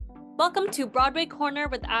Welcome to Broadway Corner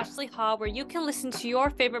with Ashley Ha, where you can listen to your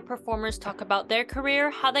favorite performers talk about their career,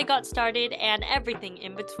 how they got started, and everything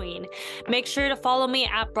in between. Make sure to follow me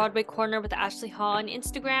at Broadway Corner with Ashley Ha on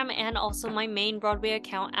Instagram and also my main Broadway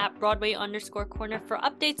account at Broadway_Corner for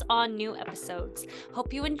updates on new episodes.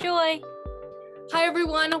 Hope you enjoy! Hi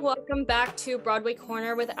everyone, welcome back to Broadway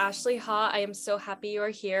Corner with Ashley Ha. I am so happy you are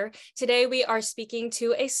here. Today we are speaking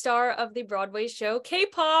to a star of the Broadway show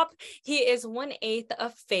K-pop. He is 1/8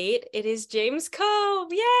 of Fate. It is James Ko.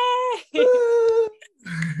 Yay!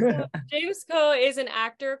 James Ko is an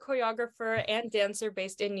actor, choreographer, and dancer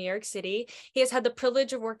based in New York City. He has had the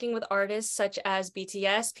privilege of working with artists such as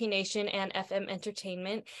BTS, P Nation, and FM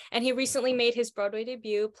Entertainment. And he recently made his Broadway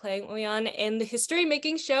debut playing Oyeon in the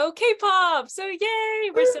history-making show K-pop. So yay!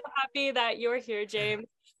 We're so happy that you're here, James.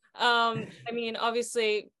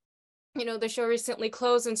 Obviously, the show recently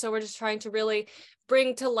closed, and so we're just trying to really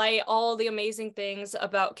bring to light all the amazing things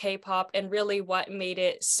about K-pop and really what made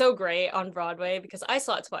it so great on Broadway, because I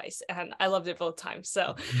saw it twice and I loved it both times.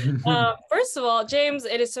 So first of all, James,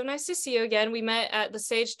 it is so nice to see you again. We met at the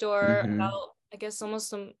Stage Door about, I guess,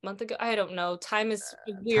 almost a month ago. I don't know. Time is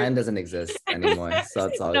weird. Time doesn't exist anymore, so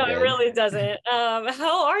it's all No, good. it really doesn't.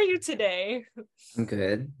 How are you today? I'm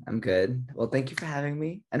good. I'm good. Well, thank you for having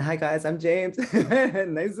me. And hi guys, I'm James.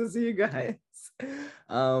 Nice to see you guys.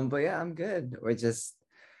 But yeah, I'm good.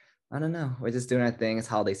 I don't know. We're just doing our thing. It's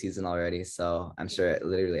holiday season already, so I'm sure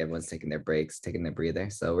literally everyone's taking their breaks, taking their breather.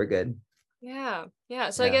 So we're good. Yeah.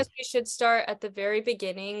 So I guess we should start at the very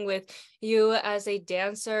beginning with you as a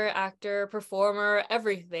dancer, actor, performer,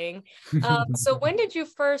 everything. So when did you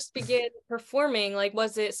first begin performing? Like,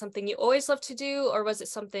 was it something you always loved to do, or was it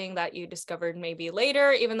something that you discovered maybe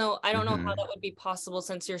later, even though I don't know how that would be possible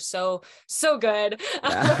since you're so good.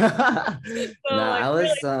 I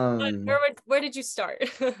was where did you start?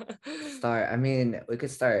 I mean, we could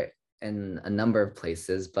start in a number of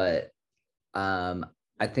places, but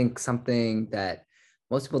I think something that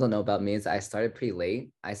most people don't know about me is I started pretty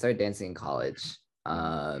late. I started dancing in college.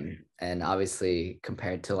 And obviously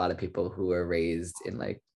compared to a lot of people who were raised in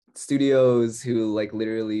like studios who like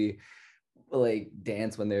literally like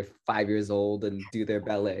dance when they're 5 years old and do their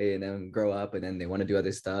ballet and then grow up and then they want to do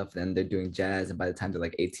other stuff. And then they're doing jazz. And by the time they're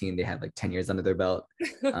like 18, they have like 10 years under their belt.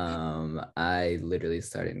 I literally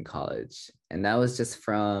started in college. And that was just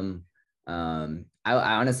from, I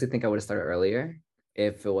honestly think I would have started earlier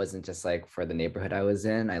if it wasn't just like for the neighborhood I was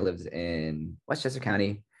in. I lived in Westchester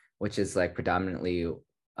County, which is like predominantly,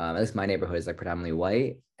 at least my neighborhood is like predominantly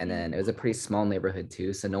white. And then it was a pretty small neighborhood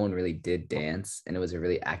too. So no one really did dance. And it was a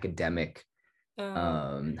really academic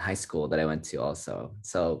high school that I went to also.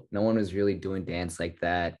 So no one was really doing dance like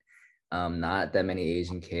that. Not that many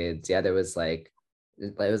Asian kids. Yeah, there was like,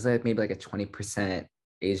 it was like maybe like a 20%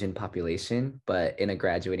 Asian population, but in a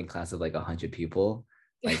graduating class of like 100 people,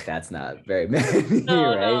 like that's not very many.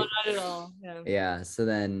 No, Right? not at all. Yeah. So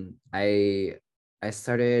then I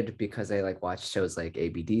started because I like watched shows like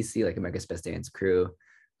ABDC, like America's Best Dance Crew.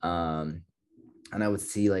 And I would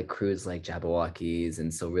see like crews like Jabberwockies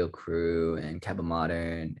and So Real Crew and Cabba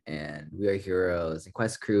Modern and We Are Heroes and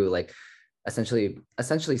Quest Crew, like essentially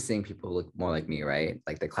seeing people look more like me, right?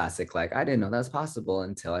 Like the classic, like I didn't know that was possible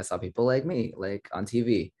until I saw people like me, like on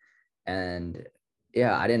TV. And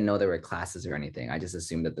yeah, I didn't know there were classes or anything. I just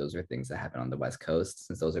assumed that those were things that happen on the West Coast,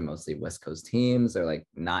 since those are mostly West Coast teams or like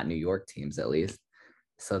not New York teams at least.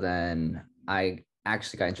 So then I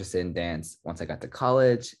actually got interested in dance once I got to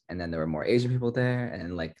college, and then there were more Asian people there,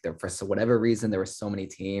 and like there for whatever reason there were so many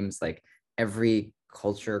teams. Like every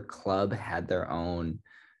culture club had their own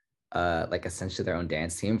like essentially their own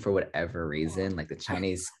dance team for whatever reason. Like the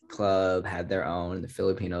Chinese club had their own, the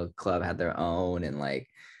Filipino club had their own, and like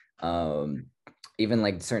even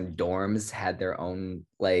like certain dorms had their own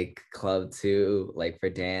like club too, like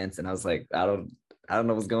for dance. And I was like, I don't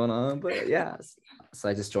know what's going on, but yeah. So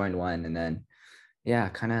I just joined one, and then yeah,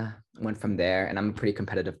 kind of went from there. And I'm a pretty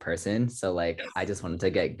competitive person, so like I just wanted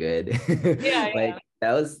to get good. Like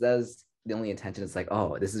that was the only intention. It's like,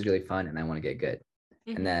 oh, this is really fun and I want to get good.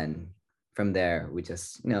 And then from there we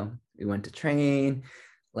just, we went to train,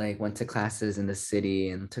 like went to classes in the city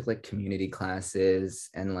and took like community classes.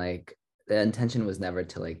 And like the intention was never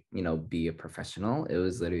to like, be a professional. It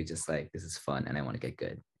was literally just like, this is fun and I want to get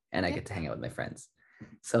good and I get to hang out with my friends.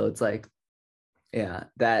 So it's like, yeah,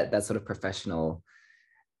 that sort of professional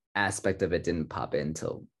aspect of it didn't pop in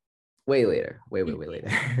until way later, way later.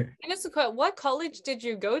 And it's what college did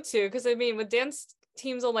you go to? Because I mean, with dance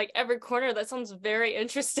teams on like every corner, that sounds very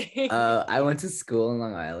interesting. I went to school in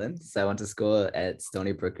Long Island, so I went to school at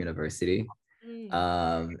Stony Brook University.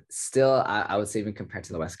 Still, I would say even compared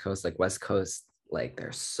to the West Coast, like West Coast like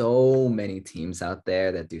there's so many teams out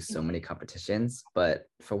there that do so many competitions, but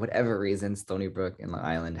for whatever reason, Stony Brook and Long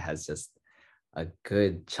Island has just a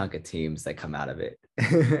good chunk of teams that come out of it.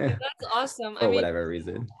 That's awesome. I For mean, whatever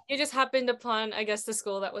reason. you just happened upon, I guess, the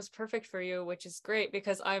school that was perfect for you, which is great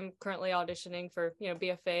because I'm currently auditioning for,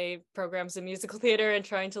 BFA programs in musical theater and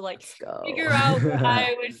trying to like Let's go. figure out where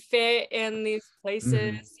I would fit in these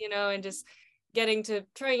places, Mhm. and just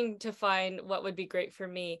trying to find what would be great for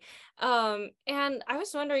me. And I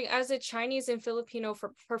was wondering, as a Chinese and Filipino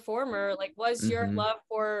performer, like, was your Mhm. love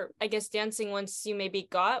for, I guess, dancing once you maybe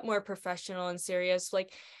got more professional and serious,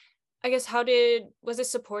 like, I guess, was it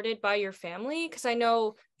supported by your family? Because I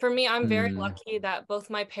know for me, I'm very Mm. lucky that both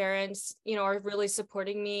my parents, are really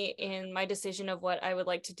supporting me in my decision of what I would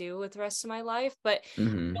like to do with the rest of my life. But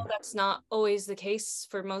Mhm. that's not always the case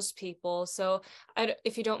for most people. So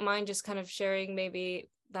if you don't mind just kind of sharing maybe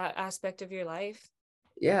that aspect of your life.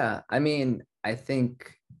 Yeah, I mean, I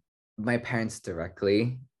think my parents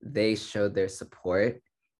directly, they showed their support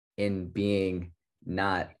in being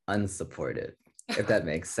not unsupportive, if that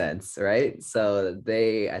makes sense, right? So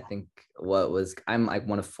I think I'm like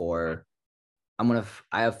one of four.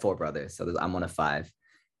 I have four brothers, so I'm one of five.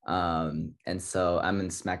 And so I'm in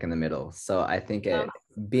smack in the middle. So I think Yeah.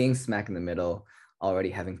 being smack in the middle,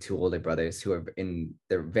 already having two older brothers who are in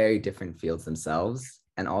their very different fields themselves,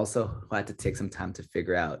 and also who had to take some time to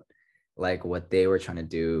figure out like what they were trying to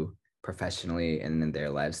do professionally and in their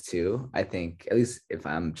lives too. I think at least if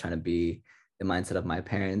I'm trying to be the mindset of my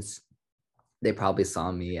parents, they probably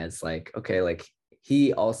saw me as like, okay, like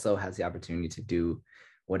he also has the opportunity to do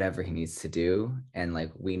whatever he needs to do. And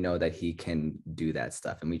like we know that he can do that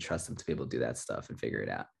stuff and we trust him to be able to do that stuff and figure it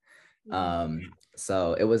out. Mhm.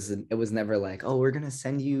 So it was never like, oh, we're gonna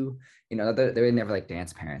send you, they were never like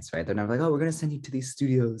dance parents, right? They're never like, oh, we're gonna send you to these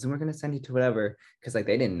studios and we're gonna send you to whatever. Cause like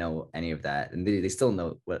they didn't know any of that. And they still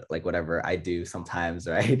know what like whatever I do sometimes,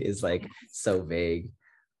 right, is like so vague.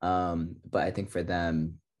 But I think for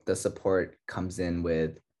them, the support comes in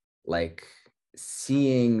with like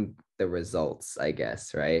seeing the results, I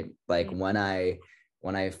guess, right? Like Mhm.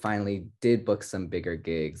 when I finally did book some bigger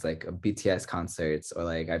gigs, like BTS concerts, or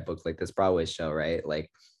like I booked like this Broadway show, right? Like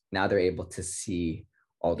now they're able to see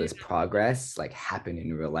all Yeah. this progress like happen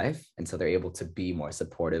in real life. And so they're able to be more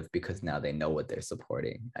supportive because now they know what they're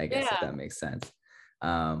supporting, I guess, if Yeah. that makes sense.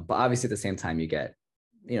 But obviously at the same time, you get,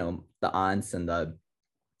 the aunts and the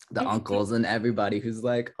uncles and everybody who's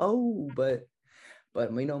like, oh, but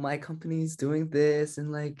my company's doing this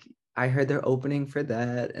and like I heard they're opening for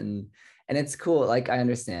that and it's cool. Like I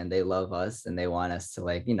understand they love us and they want us to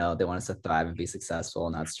like, they want us to thrive and be successful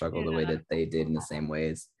and not struggle the way Yeah. that they did in the same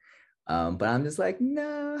ways. But I'm just like,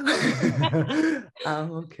 no,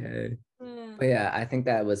 I'm okay. Yeah. But yeah, I think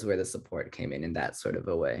that was where the support came in that sort of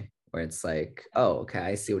a way where it's like, oh, okay,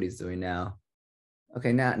 I see what he's doing now.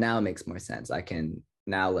 Okay, now it makes more sense. I can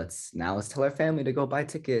now let's tell our family to go buy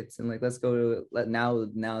tickets and like let's go to let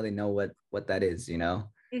now they know what that is,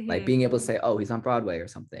 like Mhm. being able to say, oh, he's on Broadway or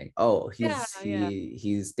something. Oh, Yeah, yeah.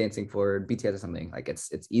 he's dancing for BTS or something. Like it's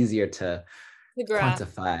easier to The graph.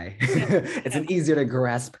 quantify. Yeah. It's an easier to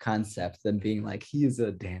grasp concept than being like he's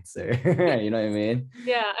a dancer. You know what I mean?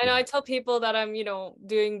 Yeah, I know. Yeah. I tell people that I'm,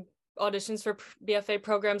 doing auditions for BFA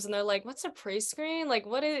programs, and they're like, "What's a pre-screen? Like,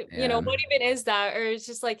 Yeah. what even is that?" Or it's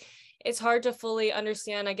just like it's hard to fully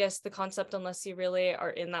understand, I guess, the concept unless you really are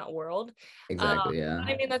in that world. Exactly. But Yeah.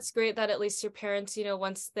 I mean, that's great that at least your parents,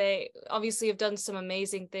 once they obviously have done some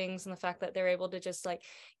amazing things, and the fact that they're able to just like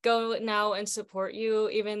go now and support you,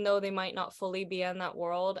 even though they might not fully be in that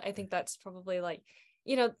world. I think that's probably like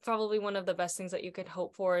probably one of the best things that you could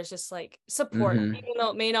hope for is just like support, Hmm. even though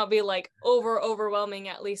it may not be like overwhelming,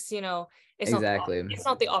 at least, Exactly. it's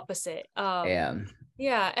not the opposite. Yeah.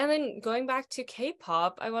 Yeah, and then going back to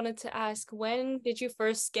K-pop, I wanted to ask, when did you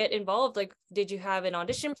first get involved? Like, did you have an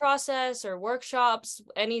audition process or workshops,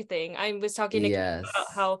 anything? I was talking to Kate about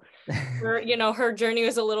Yes. how her journey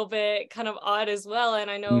was a little bit kind of odd as well, and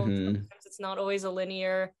I know Hmm. sometimes it's not always a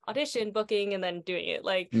linear audition, booking, and then doing it.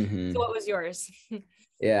 Like, so Hmm. what was yours?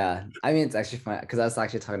 Yeah. I mean, it's actually fun because I was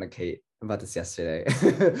actually talking to Kate about this yesterday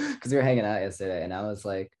because we were hanging out yesterday and I was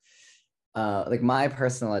like my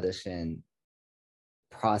personal audition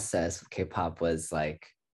process with K-pop was like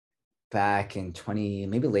back in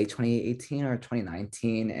maybe late 2018 or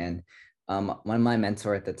 2019. And one of my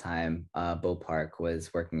mentor at the time, Bo Park,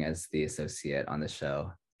 was working as the associate on the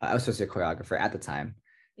show. I was associate choreographer at the time.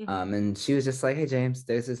 Hmm. And she was just like, hey, James,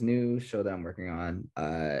 there's this new show that I'm working on.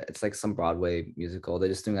 It's like some Broadway musical. They're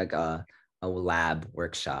just doing like a lab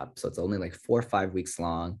workshop. So it's only like 4 or 5 weeks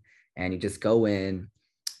long. And you just go in,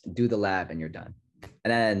 do the lab, and you're done.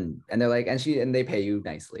 And they're like, and they pay you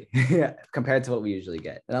nicely compared to what we usually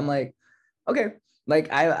get. And I'm like, okay, like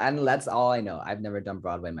and that's all I know. I've never done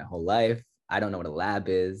Broadway my whole life. I don't know what a lab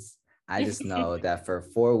is. I just know that for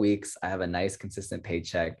 4 weeks I have a nice consistent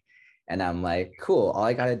paycheck. And I'm like, cool. All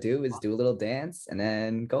I gotta do is do a little dance and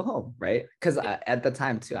then go home, right? Because at the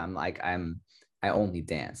time too, I only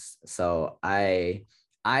dance. So I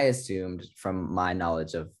assumed from my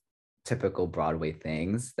knowledge of typical Broadway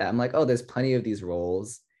things that I'm like, oh, there's plenty of these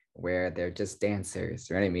roles where they're just dancers,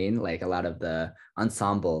 you know what I mean? Like a lot of the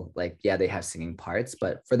ensemble, like, yeah, they have singing parts,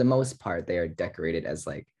 but for the most part, they are decorated as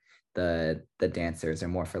like the dancers are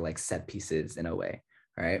more for like set pieces in a way,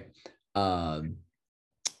 right?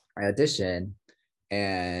 I audition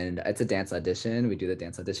and it's a dance audition. We do the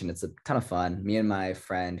dance audition. It's a ton of fun. Me and my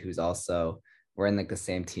friend, who's also, we're in like the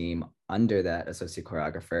same team under that associate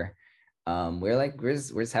choreographer. We're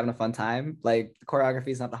just having a fun time. Like choreography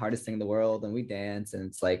is not the hardest thing in the world, and we dance, and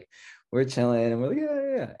it's like we're chilling, and we're like, yeah,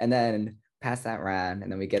 yeah, yeah. And then past that round,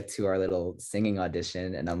 and then we get to our little singing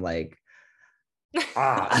audition, and I'm like,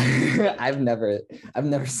 ah, I've never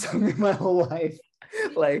sung in my whole life.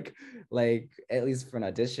 like like at least for an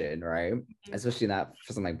audition, right? Especially not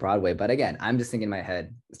for something like Broadway. But again, I'm just thinking in my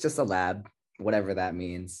head, it's just a lab, whatever that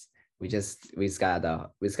means. We just gotta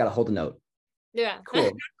hold a note. Yeah.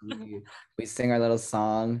 Cool. We sing our little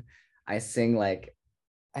song. I sing like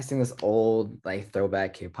I sing this old like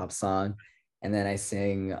throwback K-pop song, and then I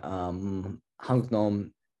sing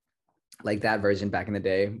Hangnom, like that version back in the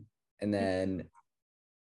day. And then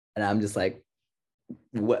and I'm just like,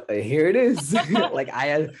 what, here it is. Like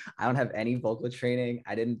I don't have any vocal training.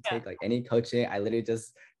 I didn't Yeah. take like any coaching. I literally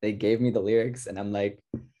just, they gave me the lyrics and I'm like,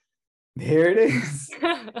 here it is.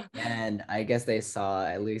 And I guess they saw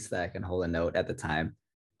at least that I can hold a note at the time.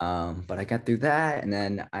 But I got through that, and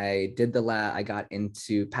then I did the lab. I got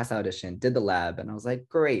into pass audition, did the lab, and I was like,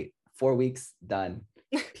 great, 4 weeks done,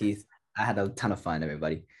 peace. I had a ton of fun,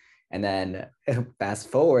 everybody. And then fast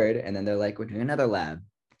forward, and then they're like, we're doing another lab.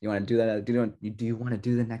 You want to do that? Do you want to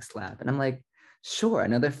do the next lab? And I'm like, sure,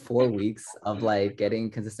 another 4 weeks of like getting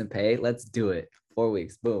consistent pay. Let's do it. 4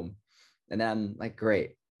 weeks, boom. And then I'm like,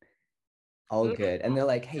 great, all good. And they're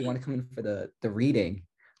like, hey, you want to come in for the reading,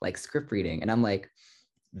 like script reading? And I'm like,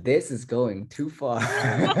 this is going too far.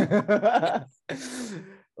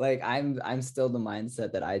 Like I'm still the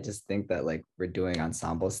mindset that I just think that like we're doing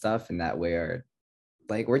ensemble stuff and that we're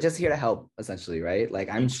like we're just here to help essentially, right? Like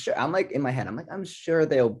I'm sure, I'm like in my head, I'm like, I'm sure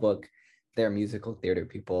they'll book their musical theater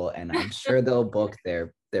people and I'm sure they'll book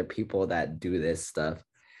their people that do this stuff.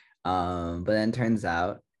 But then turns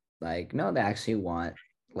out like no, they actually want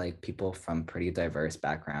like people from pretty diverse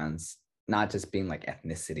backgrounds, not just being like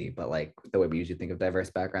ethnicity, but like the way we usually think of diverse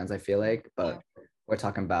backgrounds, I feel like. But we're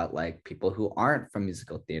talking about like people who aren't from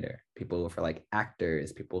musical theater, people who are for like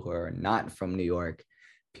actors, people who are not from New York,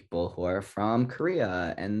 people who are from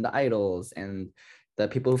Korea and the idols and the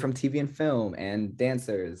people who are from TV and film and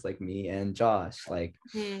dancers like me and Josh. Like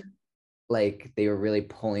they were really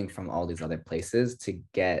pulling from all these other places to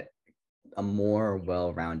get a more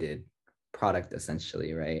well-rounded product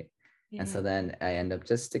essentially, right? And so then I end up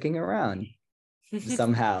just sticking around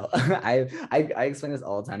somehow. I explain this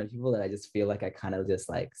all the time to people that I just feel like I kind of just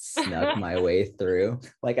like snuck my way through.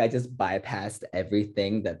 Like I just bypassed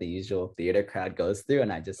everything that the usual theater crowd goes through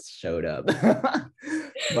and I just showed up.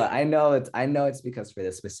 But I know it's because for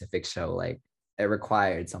this specific show, like it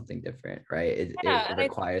required something different, right? It And I think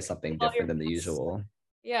requires something with all your different than the past, usual.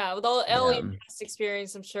 yeah, with all your Yeah. past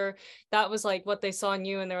experience, I'm sure that was like what they saw in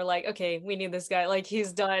you, and they were like, okay, we need this guy. Like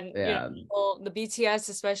he's done, Yeah. the BTS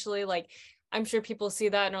especially. Like I'm sure people see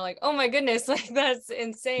that and are like, oh my goodness, like that's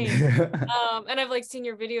insane. And I've like seen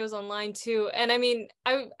your videos online too. And I mean,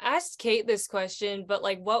 I asked Kate this question, but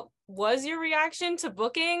like, what was your reaction to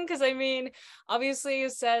booking? Because I mean, obviously you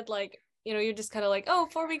said like, you're just kind of like, oh,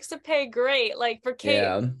 4 weeks to pay, great. Like for Kate,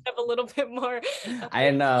 Yeah. have a little bit more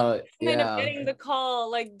I know. kind of Yeah. getting the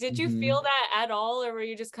call. Like, did you feel Mhm. that at all, or were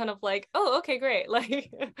you just kind of like, oh, okay, great?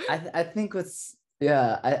 Like, I think what's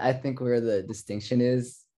yeah, I think where the distinction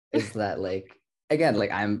is that like again,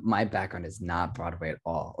 like my background is not Broadway at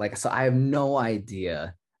all. Like so I have no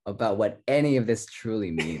idea about what any of this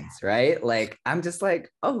truly means, right? Like I'm just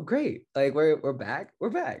like, oh great. Like we're back,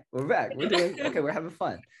 we're back, we're back. We're doing okay, we're having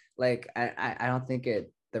fun. Like I don't think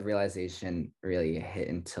the realization really hit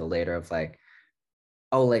until later of like,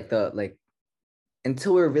 oh, like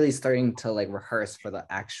until we're really starting to like rehearse for the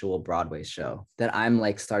actual Broadway show that I'm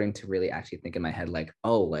like starting to really actually think in my head like,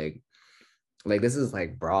 oh, like this is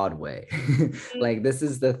like Broadway. Like this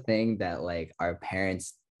is the thing that like our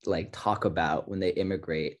parents like talk about when they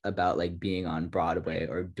immigrate about like being on Broadway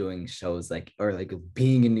or doing shows like or like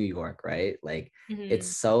being in New York, right? Like it's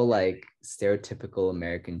Hmm. so like stereotypical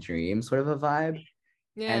American dream sort of a vibe.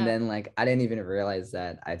 And Yeah. then like I didn't even realize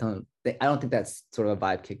that I don't think that's sort of a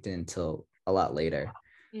vibe kicked in until a lot later.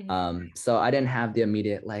 Hmm. So I didn't have the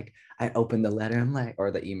immediate like I opened the letter, I'm like, or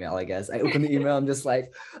the email, I guess. I opened the email, I'm just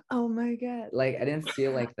like, oh my God. Like I didn't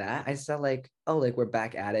feel like that. I felt like, oh, like we're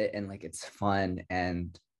back at it and like it's fun.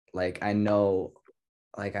 And like I know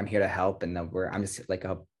like I'm here to help and that I'm just like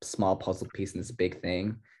a small puzzle piece in this big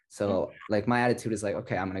thing. So like my attitude is like,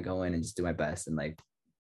 okay, I'm gonna go in and just do my best and like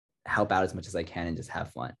help out as much as I can and just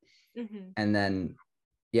have fun. Hmm. And then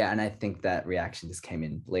yeah, and I think that reaction just came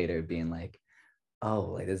in later, being like, oh,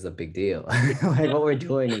 like this is a big deal. Like what we're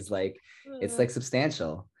doing is like it's like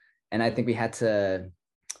substantial. And I think we had to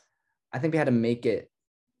make it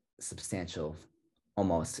substantial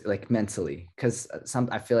almost like mentally because some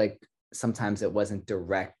I feel like sometimes it wasn't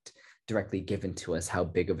directly given to us how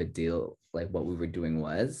big of a deal like what we were doing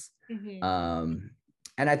was. Hmm. um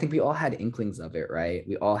and I think we all had inklings of it, right?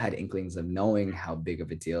 We all had inklings of knowing how big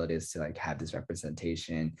of a deal it is to like have this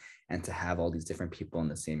representation and to have all these different people in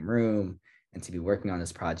the same room and to be working on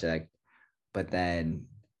this project. But then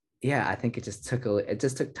yeah, I think it just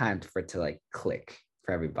took time for it to like click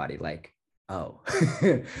for everybody, like, oh,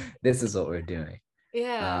 this is what we're doing.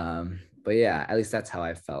 Yeah. But yeah, at least that's how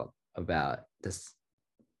I felt about this.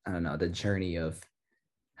 I don't know, the journey of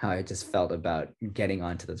how I just felt about getting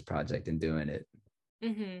onto this project and doing it.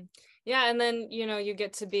 Hmm. Yeah, and then you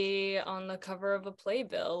get to be on the cover of a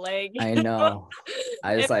playbill, like I know.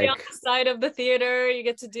 I and was be on like, the side of the theater. You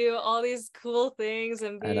get to do all these cool things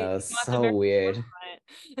and I be know, it's at the so very weird,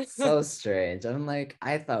 forefront. so strange. I'm like,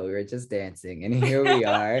 I thought we were just dancing, and here we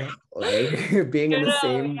are, like being I in the know,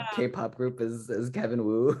 same K-pop group as Kevin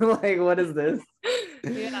Wu. Like, what is this?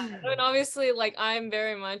 yeah. And obviously, like, I'm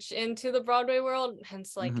very much into the Broadway world,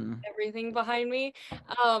 hence like Hmm. everything behind me.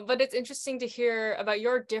 But it's interesting to hear about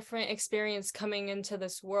your different experience coming into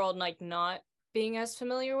this world, like not being as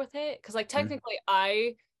familiar with it. Because like technically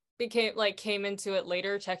I came into it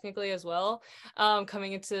later technically as well,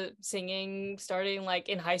 coming into singing starting like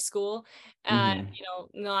in high school, and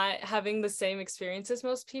Hmm. not having the same experience as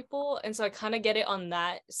most people, and so I kind of get it on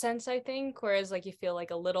that sense, I think, whereas like you feel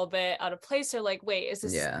like a little bit out of place or like, wait, is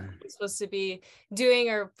this Yeah. what I'm supposed to be doing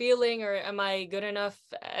or feeling, or am I good enough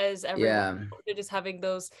as everyone? Yeah. You're just having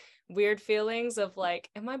those weird feelings of like,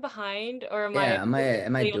 am I behind or am I Yeah. Am I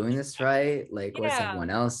really on doing this this track? right? Like, what's Yeah. everyone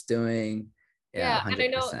else doing? Yeah, Yeah, and I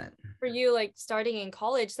know 100%. for you, like starting in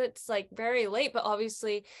college, that's like very late, but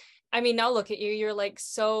obviously, I mean, now look at you, you're like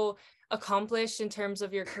so accomplished in terms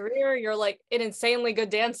of your career. You're like an insanely good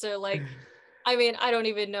dancer. Like, I mean, I don't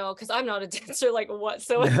even know because I'm not a dancer like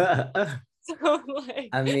whatsoever. So like,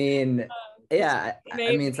 I mean, it's yeah, I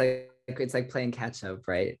amazing. mean it's like playing catch up,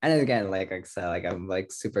 right? And then again, like I said, like I'm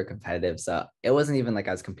like super competitive, so it wasn't even like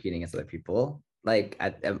I was competing against other people. Like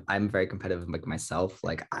I'm very competitive like myself.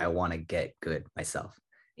 Like I want to get good myself,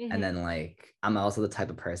 and Hmm. then like I'm also the type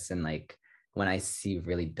of person like when I see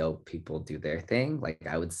really dope people do their thing, like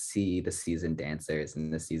I would see the seasoned dancers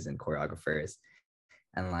and the seasoned choreographers,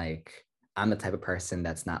 and like I'm the type of person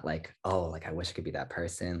that's not like, oh, like I wish I could be that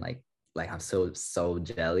person, like I'm so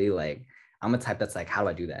jelly, like I'm a type that's like, how do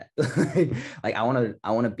I do that? Like I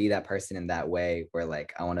want to be that person in that way where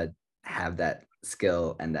like I want to have that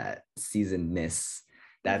skill and that seasonedness,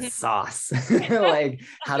 that Hmm. sauce. Like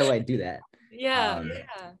how do I do that? Yeah, um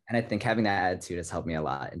yeah. and I think having that attitude has helped me a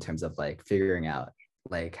lot in terms of like figuring out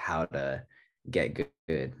like how to get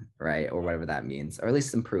good, right? Or whatever that means, or at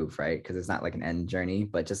least improve, right? Because it's not like an end journey,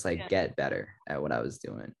 but just like Yeah. get better at what I was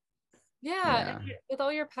doing. Yeah, and Yeah. with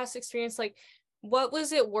all your past experience, like what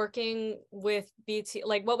was it working with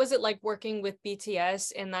like what was it like working with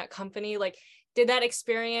BTS in that company? Like did that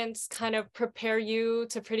experience kind of prepare you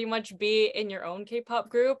to pretty much be in your own K-pop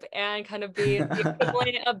group and kind of be the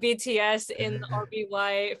equivalent of BTS in the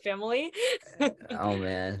RBY family? Oh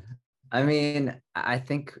man. I mean, I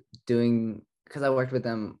think doing because I worked with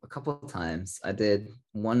them a couple of times. I did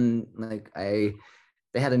one like I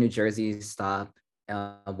they had a New Jersey stop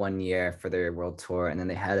 1 year for their world tour, and then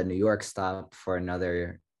they had a New York stop for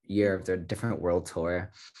another year of their different world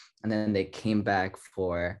tour, and then they came back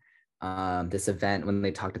for this event when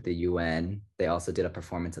they talked at the UN. They also did a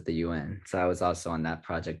performance at the UN, so I was also on that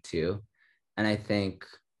project too. And I think,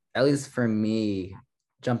 at least for me,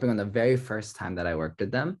 jumping on the very first time that I worked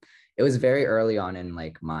with them, it was very early on in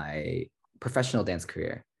like my professional dance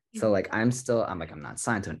career. So Mhm. like I'm not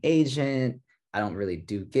signed to an agent. I don't really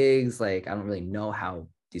do gigs. Like I don't really know how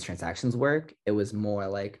these transactions work. It was more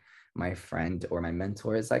like my friend or my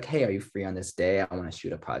mentor is like, hey, are you free on this day? I want to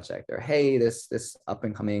shoot a project. Or hey, this up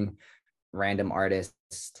and coming random artist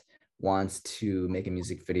wants to make a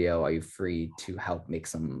music video. Are you free to help make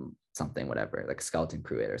something, whatever, like skeleton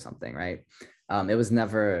crew it or something, right? It was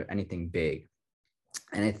never anything big.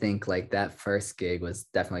 And I think like that first gig was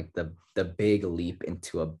definitely like the big leap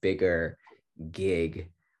into a bigger gig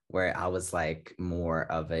where I was like more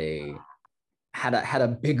of a had a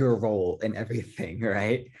bigger role in everything,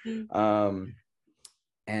 right? Um,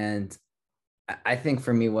 and I think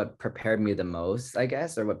for me, what prepared me the most, I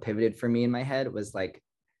guess, or what pivoted for me in my head was like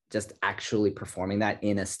just actually performing that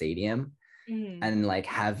in a stadium and like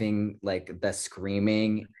having like the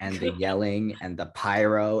screaming and the yelling and the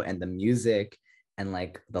pyro and the music and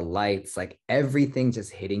like the lights, like everything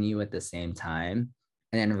just hitting you at the same time.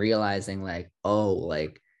 And then realizing like, oh,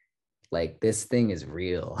 like this thing is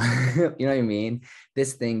real. You know what I mean?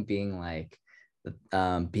 This thing being like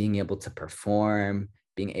being able to perform,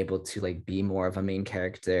 being able to like be more of a main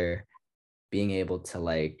character, being able to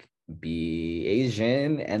like be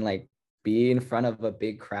Asian and like be in front of a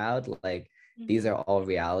big crowd, like these are all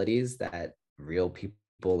realities that real people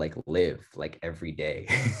like live like every day.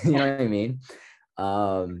 You know what I mean?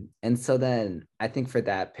 And so then I think for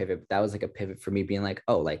that pivot, that was like a pivot for me being like,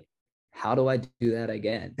 oh, like how do I do that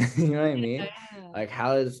again? You know what I mean? Like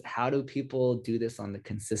how do people do this on the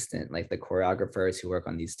consistent, like the choreographers who work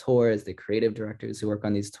on these tours, the creative directors who work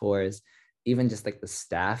on these tours, even just like the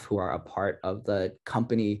staff who are a part of the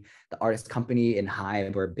company, the artist company in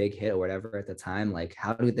Hive or Big Hit or whatever at the time, like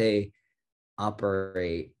how do they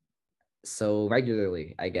operate so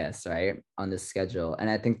regularly, I guess, right, on this schedule? And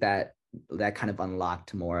I think that that kind of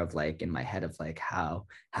unlocked more of like in my head of like how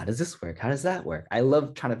does this work, how does that work? I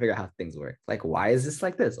love trying to figure out how things work, like why is this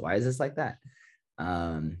like this, why is this like that.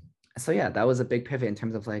 um so yeah, that was a big pivot in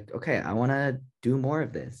terms of like, okay, I want to do more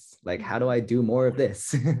of this, like how do I do more of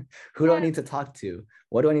this? Who do I need to talk to,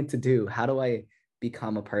 what do I need to do, how do I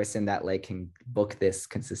become a person that like can book this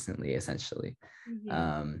consistently, essentially.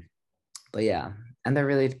 But yeah, and they're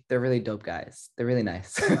really dope guys, they're really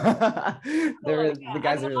nice. The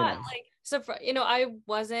guys I'm are really not nice. like so I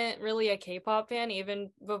wasn't really a K-pop fan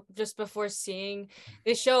even just before seeing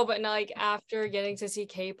this show, but now like after getting to see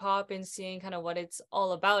K-pop and seeing kind of what it's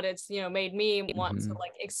all about, it's made me want to Mm-hmm.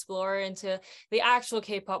 like explore into the actual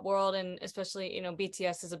K-pop world, and especially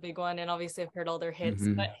BTS is a big one, and obviously I've heard all their hits,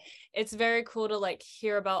 but Mm-hmm. it's very cool to like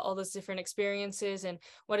hear about all those different experiences and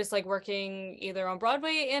what it's like working either on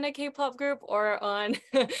Broadway in a K-pop group or on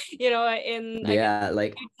in I guess Yeah,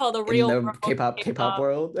 like you'd call the in real the world K-pop K-pop.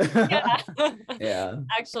 world. Yeah. Yeah.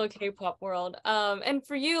 Actual K-pop world. And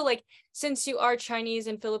for you, like, since you are Chinese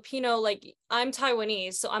and Filipino, like I'm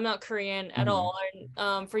Taiwanese, so I'm not Korean at Mm-hmm. all.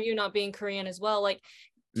 And for you not being Korean as well, like,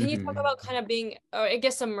 can you talk Mm-hmm. about kind of being, I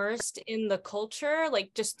guess, immersed in the culture,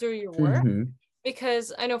 like just through your work? Mm-hmm.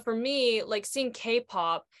 Because I know for me, like seeing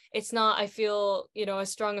K-pop, it's not, I feel, a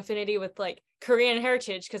strong affinity with like Korean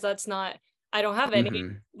heritage because that's not, I don't have any,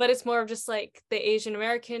 Mm-hmm. but it's more of just like the Asian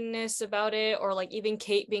Americanness about it, or like even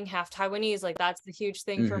Kate being half Taiwanese, like that's the huge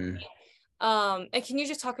thing for Mm-hmm. me. And can you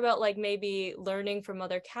just talk about like maybe learning from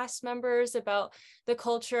other cast members about the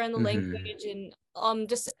culture and the Mm-hmm. language and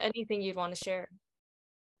just anything you'd want to share?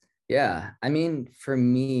 Yeah, I mean, for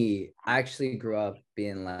me, I actually grew up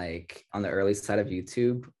being like on the early side of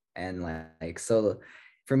YouTube, and like so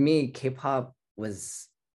for me, K-pop was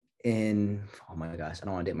in, oh my gosh, I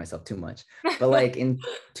don't want to date myself too much, but like in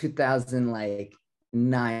 2000 like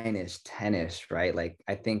 9ish, 10ish, right? Like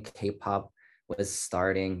I think K-pop was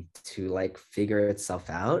starting to like figure itself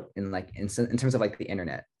out in like in terms of like the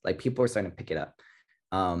internet. Like people were starting to pick it up.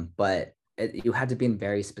 But you had to be in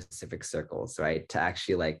very specific circles, right? To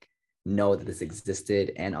actually like know that this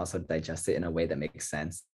existed and also digest it in a way that makes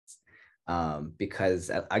sense. Because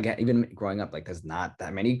again, even growing up, like there's not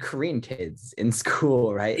that many Korean kids in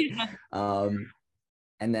school, right? Um,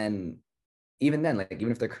 and then even then, like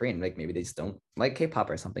even if they're Korean, like maybe they just don't like K-pop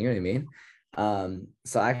or something, you know what I mean?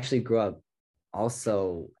 So I actually grew up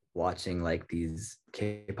also watching like these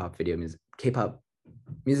K-pop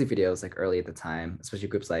music videos like early at the time, especially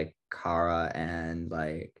groups like Kara and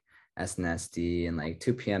like SNSD and like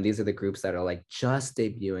 2PM. These are the groups that are like just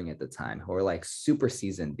debuting at the time, who are like super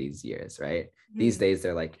seasoned these years, right? These Mhm. days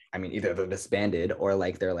they're like, I mean, either they're disbanded or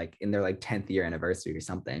like they're like in their like 10th year anniversary or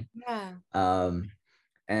something. Yeah. Um,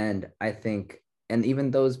 and I think, and even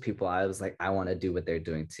those people, I was like, I want to do what they're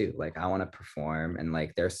doing too. Like, I want to perform, and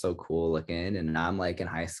like they're so cool looking. And I'm like in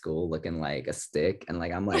high school looking like a stick, and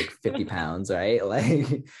like I'm like 50 pounds, right?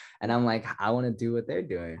 Like, and I'm like, I want to do what they're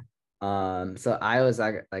doing. So I was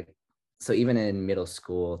like so even in middle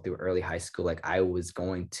school through early high school, like I was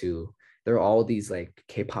going to, there were all these like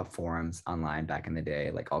K-pop forums online back in the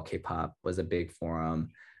day. Like all K-pop was a big forum.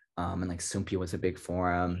 And like Soompi was a big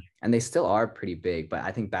forum, and they still are pretty big. But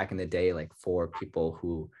I think back in the day, like for people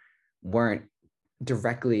who weren't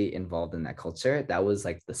directly involved in that culture, that was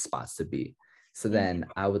like the spots to be. So then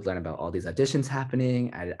I would learn about all these auditions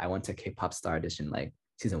happening. I went to K-pop Star Audition, like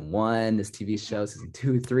season 1, this TV show, season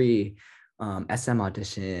 2, 3, SM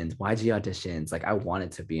auditions, YG auditions. Like I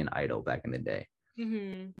wanted to be an idol back in the day.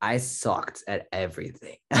 Mm-hmm. I sucked at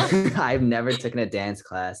everything. I've never taken a dance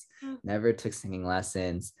class, never took singing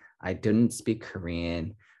lessons. I didn't speak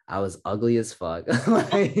Korean. I was ugly as fuck.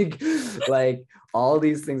 like all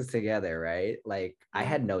these things together, right? Like I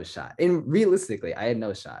had no shot. And realistically, I had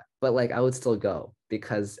no shot. But like I would still go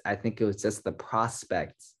because I think it was just the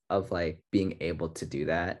prospect of like being able to do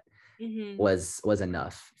that Mm-hmm. was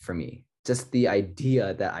enough for me. Just the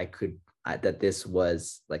idea that I could that this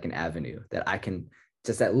was like an avenue that I can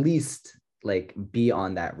just at least like be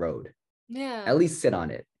on that road, at Yeah. least sit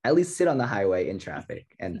on it, at least sit on the highway in traffic.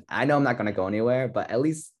 And I know I'm not going to go anywhere, but at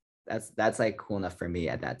least that's like cool enough for me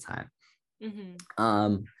at that time. Mm-hmm.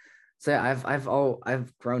 Um, so yeah,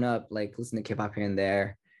 I've grown up like listening to K-pop here and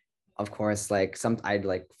there. Of course, like some I'd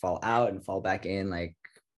like fall out and fall back in, like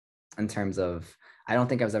in terms of I don't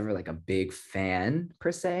think I was ever like a big fan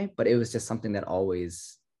per se, but it was just something that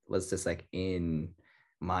always was just like in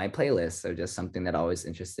my playlist or just something that I was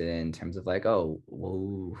interested in terms of like, oh,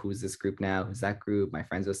 whoa, who's this group now? Who's that group? My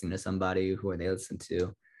friends listening to somebody, who are they listening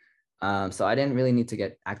to? So I didn't really need to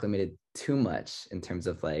get acclimated too much in terms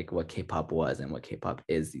of like what K-pop was and what K-pop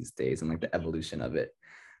is these days and like the evolution of it.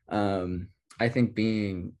 Um, I think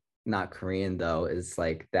being not Korean though is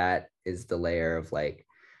like that is the layer of like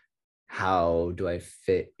how do I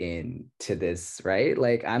fit into this, right?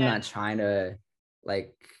 Like I'm Yeah. not trying to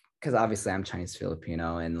like because obviously I'm Chinese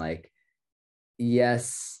Filipino and like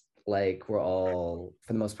yes, like we're all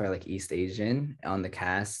for the most part like East Asian on the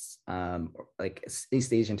cast, like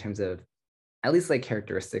East Asian in terms of at least like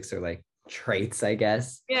characteristics or like traits, I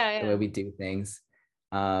guess, Yeah. the way Yeah. we do things.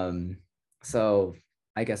 Um, so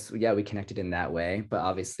I guess yeah, we connected in that way, but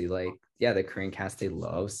obviously like yeah, the Korean cast they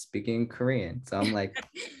love speaking Korean, so I'm like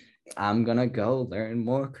I'm gonna go learn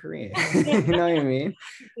more Korean. You know what I mean?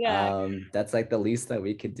 Yeah. That's like the least that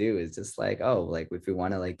we could do is just like, oh, like if we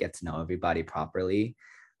want to like get to know everybody properly,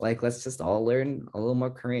 like let's just all learn a little more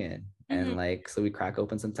Korean. Mm-hmm. And like so we crack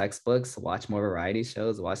open some textbooks, watch more variety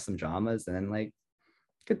shows, watch some dramas, and then like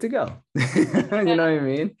good to go. You know what I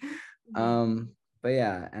mean? Mm-hmm. Um, but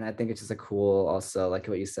yeah, and I think it's just a cool also like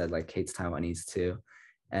what you said, like Kate's Taiwanese too.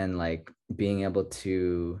 And like being able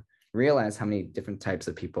to realize how many different types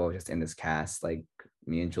of people are just in this cast. Like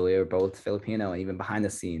me and Julia are both Filipino, and even behind the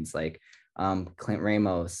scenes, like Clint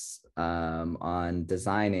Ramos on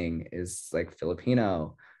designing is like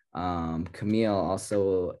Filipino. Camille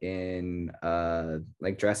also in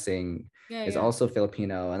like dressing Yeah. is Yeah. also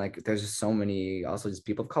Filipino, and like there's just so many also just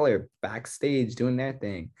people of color backstage doing their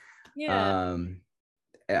thing. Yeah. um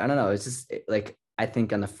I don't know, it's just like I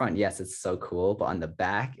think on the front, yes, it's so cool, but on the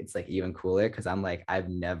back it's like even cooler because I'm like I've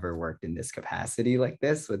never worked in this capacity like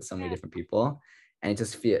this with so many Yeah. different people, and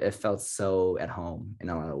it felt so at home in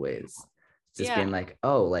a lot of ways, just Yeah. being like,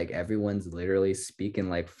 oh, like everyone's literally speaking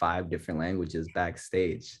like 5 different languages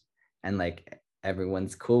backstage, and like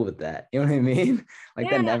everyone's cool with that. You know what I mean? Like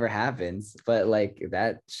that Yeah. never happens, but like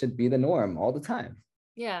that should be the norm all the time.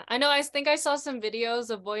 Yeah, I know. I think I saw some videos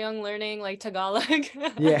of Boyoung learning like Tagalog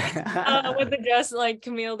with Yeah. the dress, like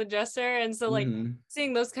Camille the dresser. And so, like, Hmm.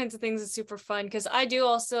 seeing those kinds of things is super fun because I do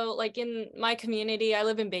also, like, in my community, I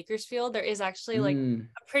live in Bakersfield. There is actually like Mm.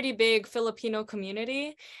 a pretty big Filipino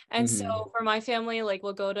community. And so, Hmm. for my family, like,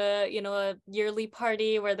 we'll go to, a yearly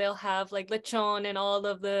party where they'll have like lechon and all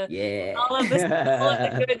of this, all of the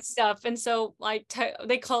Yeah. good stuff. And so,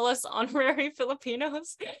 they call us honorary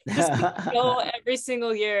Filipinos just go every single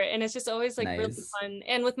year, and it's just always like really Nice. fun.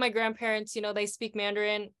 And with my grandparents, they speak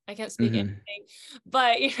Mandarin. I can't speak Hmm. anything,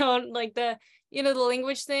 but like the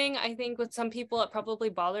language thing, I think with some people it probably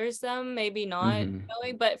bothers them, maybe not Hmm.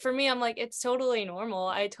 really, but for me, I'm like, it's totally normal.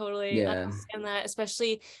 I totally Yeah. understand that,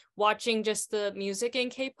 especially watching just the music in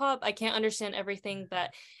K-pop. I can't understand everything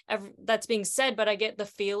that's being said, but I get the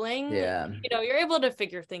feeling. Yeah. You're able to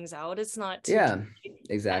figure things out. It's not too Yeah. tricky.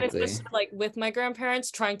 And Exactly. especially like with my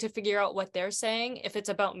grandparents, trying to figure out what they're saying if it's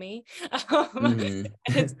about me. Hmm.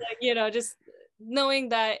 And it's like, just knowing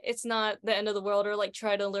that it's not the end of the world, or like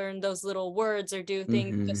try to learn those little words or do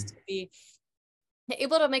things just Hmm. to be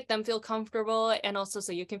able to make them feel comfortable, and also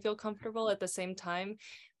so you can feel comfortable at the same time.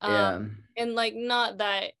 Yeah. And like, not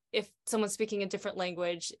that if someone's speaking a different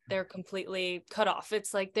language, they're completely cut off.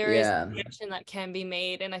 It's like there is Yeah. connection that can be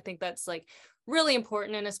made. And I think that's like really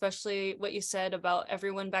important. And especially what you said about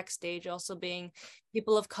everyone backstage also being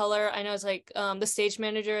people of color. I know it's like the stage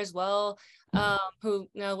manager as well, who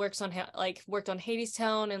now works on worked on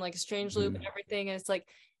Hadestown and like Strange Loop and Mhm. everything. And it's like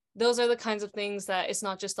those are the kinds of things that it's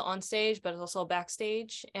not just the on stage, but it's also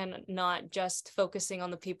backstage, and not just focusing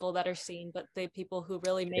on the people that are seen, but the people who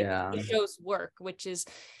really make Yeah. the shows work, which is,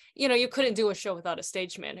 you couldn't do a show without a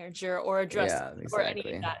stage manager or a dress Yeah, or any of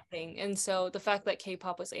exactly. that thing. And so the fact that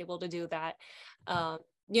K-pop was able to do that,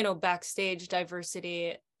 backstage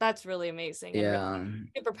diversity, that's really amazing and really Yeah.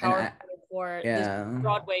 super And powerful I for this yeah.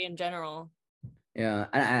 Broadway in general. Yeah.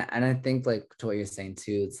 And I think like to what you're saying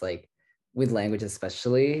too, it's like with language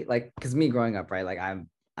especially, like because me growing up, right? Like I'm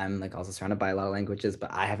like also surrounded by a lot of languages,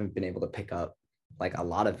 but I haven't been able to pick up like a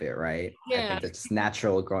lot of it, right? I Yeah, think that's just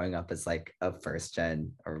natural growing up as like a first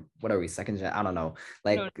gen, or what are we, second gen? I don't know.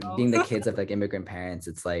 I Like don't know. being the kids of like immigrant parents,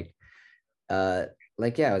 it's uh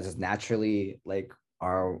like yeah, it was just naturally like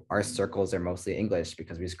our circles are mostly English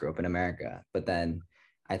because we just grew up in America. But then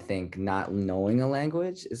I think not knowing a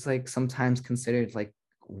language is like sometimes considered like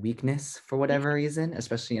weakness for whatever reason,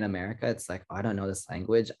 especially in America. It's like, oh, I don't know this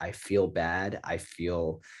language, I feel bad, I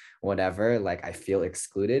feel whatever, like I feel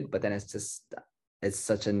excluded. But then it's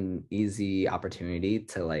such an easy opportunity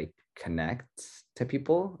to like connect to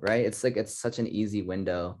people, right? It's like it's such an easy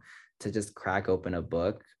window to just crack open a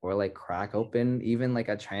book, or like crack open even like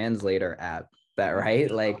a translator app, that right,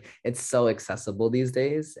 like it's so accessible these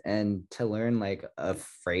days. And to learn like a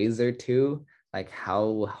phrase or two, like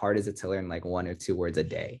how hard is it to learn like 1 or 2 words a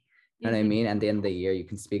day? You know what I Mhm. mean? At the end of the year you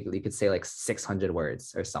could say like 600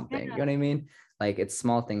 words or something. You know what I mean? Like it's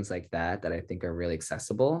small things like that that I think are really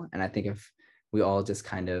accessible. And I think if we all just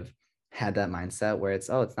kind of had that mindset where it's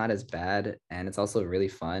not as bad, and it's also really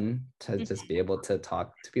fun to just be able to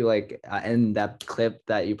talk to people, like in that clip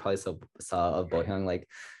that you probably saw of Bohyung like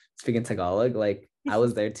speaking Tagalog, like I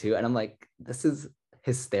was there too, and I'm like, this is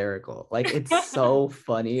hysterical, like it's so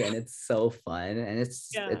funny and it's so fun, and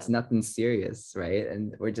Yeah. it's nothing serious, right?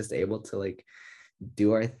 And we're just able to like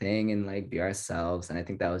do our thing and like be ourselves. And I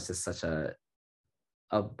think that was just such a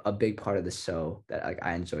big part of the show that like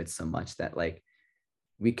I enjoyed so much, that like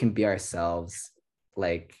we can be ourselves,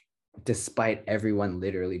 like despite everyone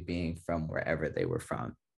literally being from wherever they were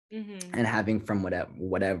from Hmm. and having from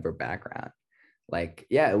whatever background. Like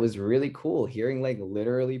yeah, it was really cool hearing like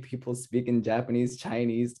literally people speaking Japanese,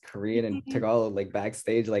 Chinese, Korean, and Tagalog like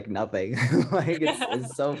backstage like nothing. Like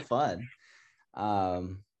it's so fun.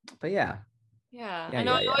 um but yeah. Yeah, Yeah, I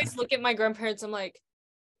know. I yeah, yeah. always look at my grandparents. I'm like,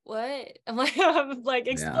 what? I'm like, Yeah.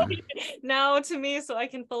 explain it now to me so I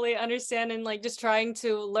can fully understand, and like just trying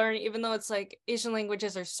to learn, even though it's like Asian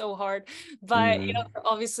languages are so hard, but Mm-hmm. they're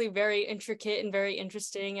obviously very intricate and very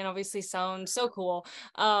interesting, and obviously sound so cool.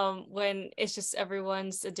 When it's just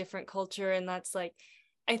everyone's a different culture, and that's like,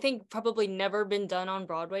 I think probably never been done on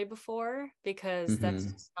Broadway before, because that's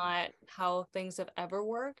Mm-hmm. just not how things have ever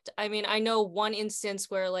worked. I mean, I know one instance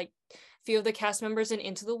where like few of the cast members in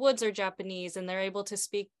Into the Woods are Japanese, and they're able to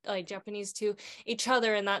speak like Japanese to each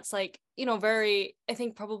other. And that's like, very, I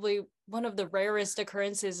think probably one of the rarest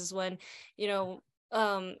occurrences is when, you know,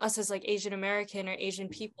 us as like Asian American or Asian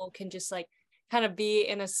people can just like kind of be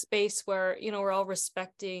in a space where, we're all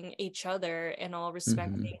respecting each other and all Mm-hmm.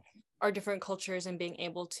 respecting our different cultures, and being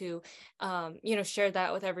able to share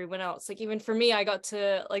that with everyone else. Like even for me, I got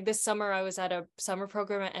to, like, this summer I was at a summer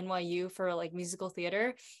program at NYU for like musical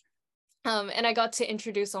theater, and I got to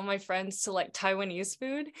introduce all my friends to like Taiwanese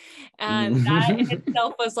food. And that in Mm-hmm.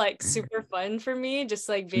 itself was like super fun for me, just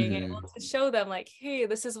like being able Mm-hmm. to show them like, hey,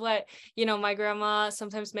 this is what, my grandma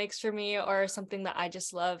sometimes makes for me, or something that I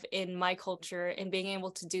just love in my culture. And being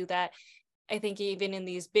able to do that, I think even in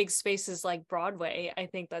these big spaces like Broadway, I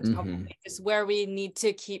think that's probably Mm-hmm. just where we need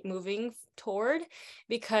to keep moving toward,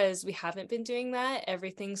 because we haven't been doing that.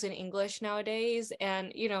 Everything's in English nowadays.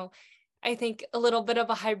 And, I think a little bit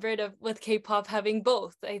of a hybrid of with K-pop having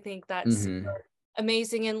both. I think that's Mm-hmm. super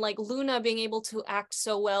amazing. And like Luna being able to act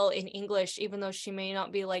so well in English, even though she may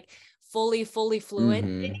not be like fully fluent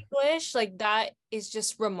in Mm-hmm. English, like that is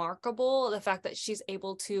just remarkable. The fact that she's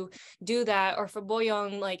able to do that. Or for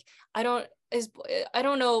Boyoung, like I don't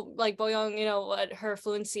know like Boyoung, what her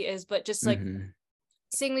fluency is, but just like Mm-hmm.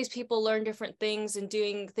 seeing these people learn different things and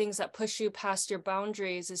doing things that push you past your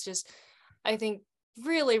boundaries is just, I think,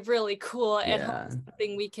 really, really cool, and Yeah. hopefully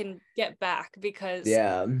something we can get back, because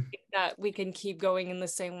Yeah. that we can keep going in the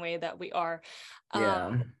same way that we are. Um,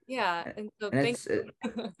 Yeah. yeah, and so And thank you.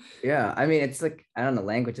 yeah, I mean, it's like, I don't know,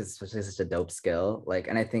 language is such a dope skill. Like,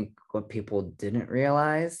 and I think what people didn't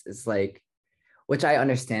realize is like, which I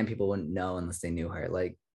understand people wouldn't know unless they knew her.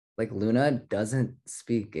 Like Luna doesn't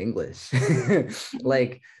speak English.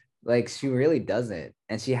 like like she really doesn't.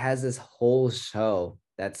 And she has this whole show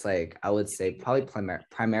that's like, I would say probably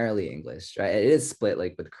primarily English, right? It is split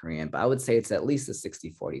like with Korean, but I would say it's at least a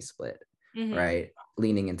 60-40 split, Mhm. right?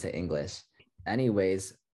 Leaning into English.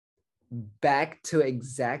 Anyways, back to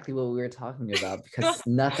exactly what we were talking about because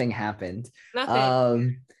nothing happened. Nothing.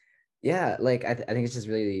 Um, yeah, like I think it's just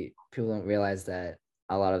really people don't realize that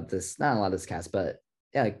a lot of this, not a lot of this cast, but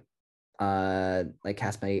yeah, like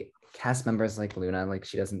cast members like Luna, like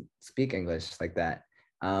she doesn't speak English like that.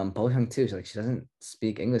 Bo Hyung too, she doesn't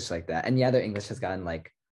speak English like that. And yeah, their English has gotten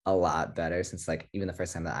like a lot better since like even the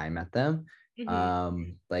first time that I met them.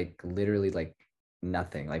 Mhm. Like literally like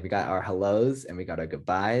nothing. Like we got our hellos and we got our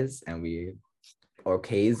goodbyes and we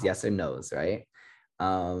okays, yes or no's, right?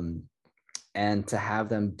 Um, and to have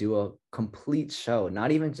them do a complete show,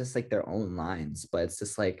 not even just like their own lines, but it's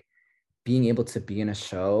just like being able to be in a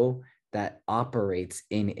show that operates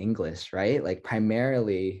in English, right? Like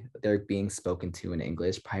primarily they're being spoken to in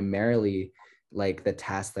English, primarily like the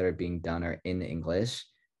tasks that are being done are in English,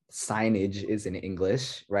 signage is in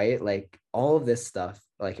English, right? Like all of this stuff,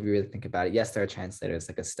 like if you really think about it, yes, there are translators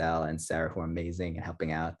like Estelle and Sarah who are amazing and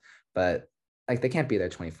helping out, but like they can't be there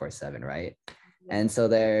 24/7, right? Yeah. And so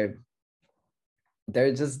they're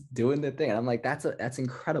just doing the thing. And I'm like, that's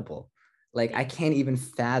incredible. Like I can't even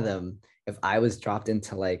fathom if I was dropped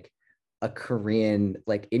into like a Korean,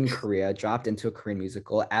 like in Korea, dropped into a Korean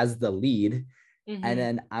musical as the lead. And Mhm.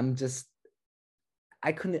 then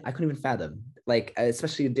I couldn't even fathom. Like,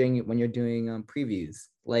 especially doing when you're doing previews,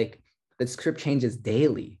 like the script changes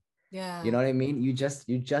daily. You know Yeah. what I mean? You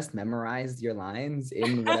just memorized your lines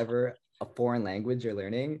in whatever a foreign language you're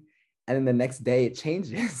learning, and then the next day it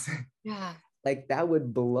changes. Yeah. Like that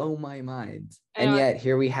would blow my mind. I And know. yet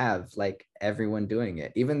here we have like everyone doing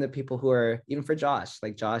it. Even the people who are even for Josh,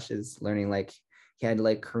 like Josh is learning like he had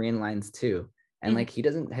like Korean lines too. And Mhm. like he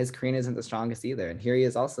doesn't his Korean isn't the strongest either. And here he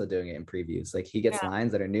is also doing it in previews. Like he gets Yeah.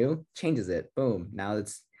 lines that are new, changes it. Boom. Now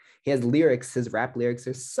it's he has lyrics, his rap lyrics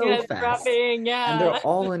are so Yeah, fast rapping. and they're Yeah.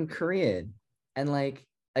 all in Korean. And like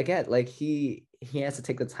again, like he has to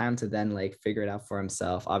take the time to then like figure it out for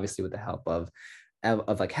himself, obviously with the help of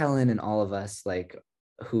like Helen and all of us, like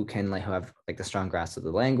who can like who have like the strong grasp of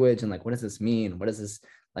the language and like what does this mean? What is this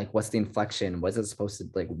like? What's the inflection? What is it supposed to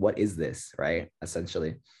like? What is this? Right?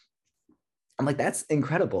 Essentially, I'm like that's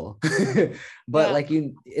incredible, but Yeah. like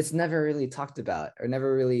it's never really talked about or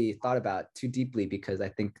never really thought about too deeply because I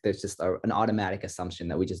think there's just an automatic assumption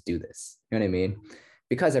that we just do this. You know what I mean?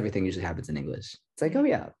 Because everything usually happens in English. It's like, Mhm. oh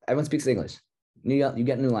yeah, everyone speaks English. You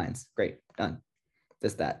get new lines. Great, done.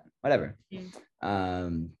 This, that, whatever. Mhm.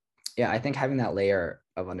 um yeah, I think having that layer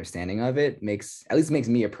of understanding of it makes at least makes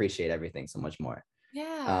me appreciate everything so much more.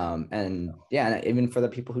 Yeah. And yeah, and even for the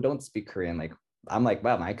people who don't speak Korean, like I'm like,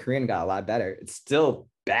 wow, my Korean got a lot better. It's still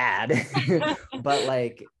bad, but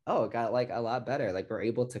like, oh, it got like a lot better. Like we're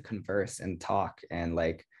able to converse and talk and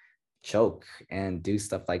like choke and do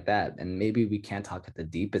stuff like that. And maybe we can't talk at the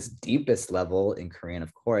deepest level in Korean,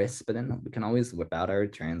 of course, but then we can always whip out our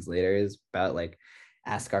translators, about like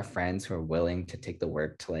ask our friends who are willing to take the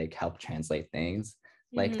work to like help translate things.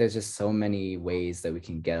 Like Mhm. there's just so many ways that we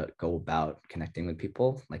can go about connecting with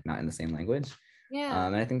people, like not in the same language. Yeah.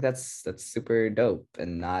 And I think that's super dope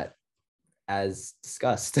and not as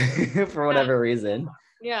discussed for Yeah. whatever reason.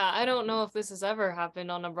 Yeah, I don't know if this has ever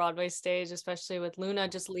happened on a Broadway stage, especially with Luna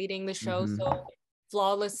just leading the show Mm-hmm. so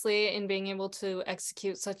flawlessly and being able to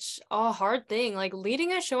execute such a hard thing. Like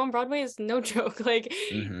leading a show on Broadway is no joke. Like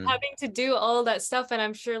Mm-hmm. having to do all that stuff, and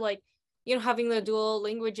I'm sure like having the dual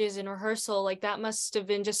languages in rehearsal, like that must have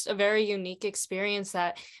been just a very unique experience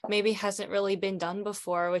that maybe hasn't really been done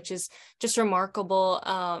before, which is just remarkable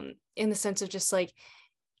in the sense of just like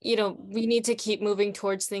we need to keep moving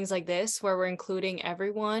towards things like this where we're including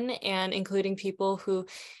everyone and including people who,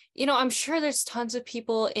 I'm sure there's tons of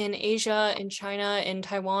people in Asia, in China, in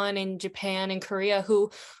Taiwan, in Japan, in Korea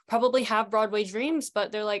who probably have Broadway dreams,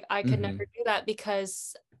 but they're like, I could never Mm-hmm. do that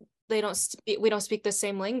because we don't speak the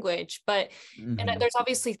same language. But and Mm-hmm. there's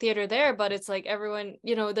obviously theater there, but it's like everyone,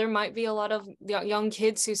 there might be a lot of young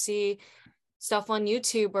kids who see stuff on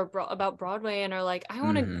YouTube or about Broadway and are like, I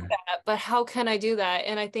want to do Mm-hmm. that, but how can I do that?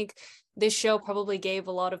 And I think this show probably gave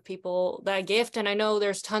a lot of people that gift. And I know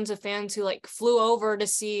there's tons of fans who like flew over to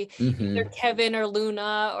see either Mm-hmm. Kevin or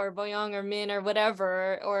Luna or Boyoung or Min or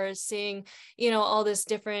whatever, or seeing, all these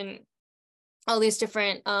different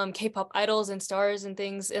K-pop idols and stars and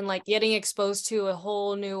things, and like getting exposed to a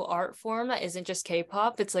whole new art form that isn't just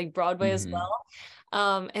K-pop, it's like Broadway as Mm-hmm.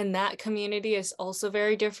 well. And that community is also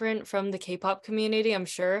very different from the K-pop community, I'm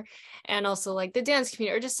sure. And also like the dance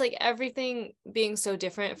community, or just like everything being so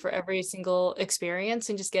different for every single experience,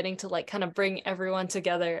 and just getting to like kind of bring everyone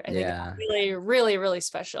together. I think it's Yeah. really, really, really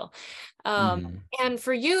special. Um, Mm-hmm. and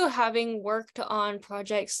for you, having worked on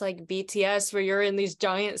projects like BTS, where you're in these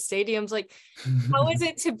giant stadiums, like how is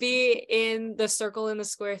it to be in the Circle in the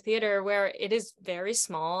Square Theater, where it is very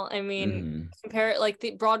small? I mean, Mm-hmm. compare it, like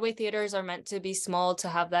the Broadway theaters are meant to be small to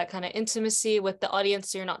have that kind of intimacy with the audience,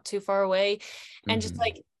 so you're not too far away. And just Mm-hmm.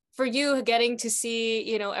 like for you, getting to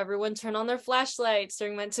see, everyone turn on their flashlights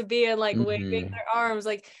during meant to be, and like waving Mm-hmm. their arms,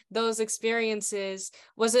 like those experiences,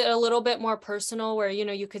 was it a little bit more personal, where,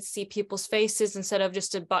 you could see people's faces instead of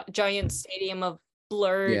just a giant stadium of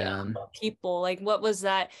blurred Yeah. people? Like, what was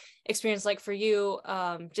that experience like for you,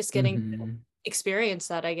 just getting to Mm-hmm. experience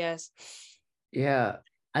that, I guess? Yeah.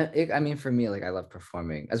 I mean, for me, like I love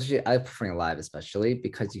performing, especially I love performing live, especially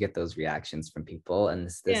because you get those reactions from people, and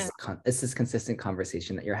Yeah. it's this consistent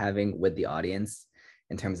conversation that you're having with the audience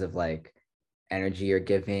in terms of like energy you're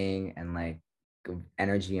giving and like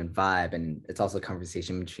energy and vibe, and it's also a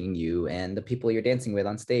conversation between you and the people you're dancing with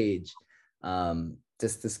on stage.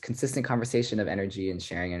 Just this consistent conversation of energy and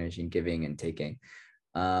sharing energy and giving and taking.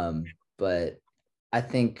 But I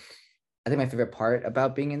think I think my favorite part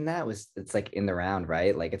about being in that was it's like in the round,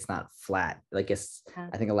 right? Like it's not flat. Like it's Yeah.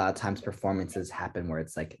 I think a lot of times performances happen where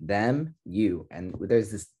it's like them, you, and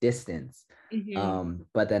there's this distance. Hmm.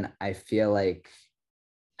 But then I feel like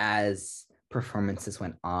as performances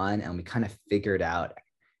went on and we kind of figured out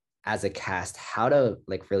as a cast how to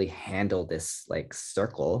like really handle this like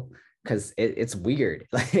circle, because it's weird.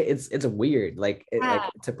 Like it's weird like Yeah.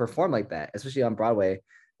 to perform like that, especially on Broadway.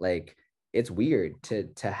 Like it's weird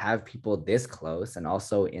to have people this close and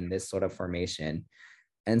also in this sort of formation.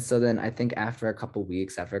 And so then I think after a couple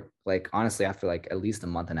weeks, after like honestly after like at least a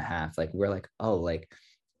month and a half, like we're like, oh, like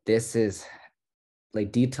this is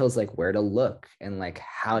like details like where to look and like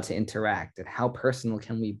how to interact and how personal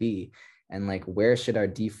can we be, and like where should our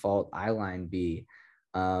default eye line be.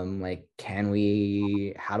 Like can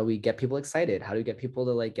we how do we get people excited, how do we get people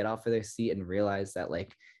to like get off of their seat and realize that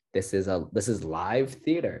like this is live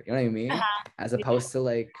theater, you know what I mean, as opposed to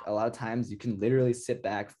like a lot of times you can literally sit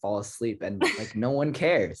back, fall asleep, and like no one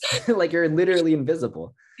cares. Like you're literally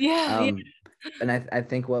invisible. Yeah. Yeah. um and I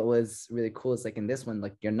think what was really cool is like in this one,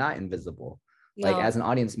 like you're not invisible. Like No. as an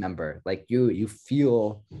audience member, like you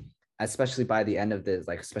feel, especially by the end of this,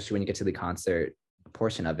 like especially when you get to the concert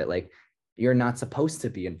portion of it, like you're not supposed to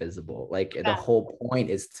be invisible. Like the Yeah. whole point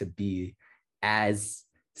is to be as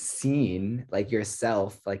seen, like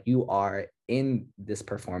yourself, like you are in this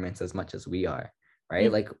performance as much as we are, right?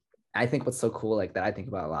 Mhm. Like I think what's so cool, like that I think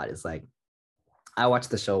about a lot is like I watched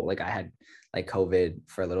the show, like I had like COVID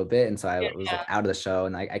for a little bit. And so I Yeah. was like Yeah. out of the show,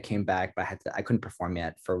 and I came back, but I couldn't perform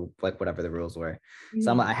yet for like whatever the rules were.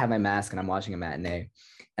 So Mhm. I have my mask and I'm watching a matinee,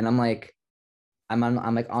 and I'm like,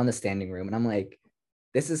 I'm like on the standing room, and I'm like,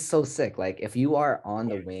 this is so sick. Like if you are on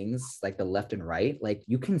the wings, like the left and right, like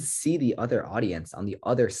you can see the other audience on the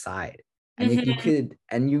other side. And like you Mhm. could,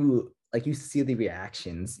 and you like you see the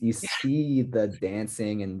reactions, you see the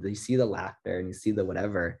dancing, and you see the laughter, and you see the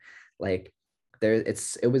whatever. Like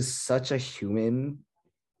it was such a human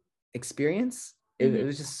experience. It Mhm.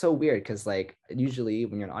 was just so weird because like usually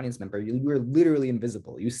when you're an audience member, you're literally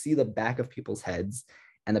invisible. You see the back of people's heads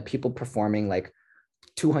and the people performing like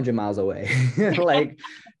 200 miles away. Like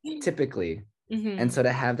typically. And Mhm. so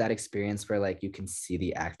to have that experience where like you can see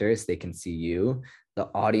the actors, they can see you, the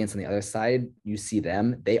audience on the other side, you see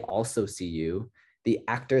them, they also see you. The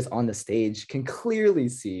actors on the stage can clearly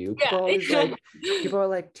see you. Yeah. People are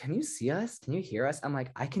like, can you see us? Can you hear us? I'm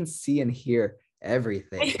like, I can see and hear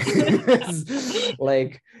everything.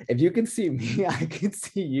 Like if you can see me, I can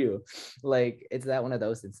see you. Like it's that one of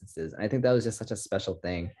those instances. And I think that was just such a special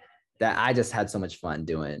thing that I just had so much fun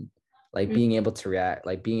doing, like being able to react,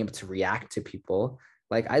 like being able to react to people.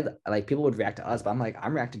 Like I like people would react to us, but I'm like,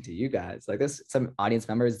 I'm reacting to you guys. Like there's some audience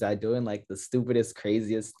members that are doing like the stupidest,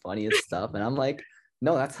 craziest, funniest stuff. And I'm like,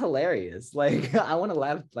 no, that's hilarious. Like I want to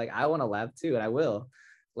laugh, like I want to laugh too, and I will.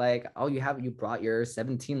 Like, oh, you brought your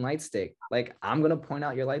 17 light stick. Like, I'm gonna point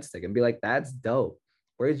out your light stick and be like, that's dope.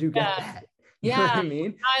 Where did you get Yeah. that? You know what I Yeah,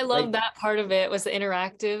 mean? I love Like, that part of it was the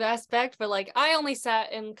interactive aspect, but like I only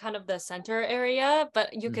sat in kind of the center area,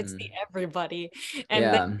 but you could see mhm. everybody and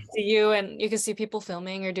they Yeah, could see you and you could see people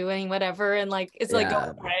filming or doing whatever and like it's like go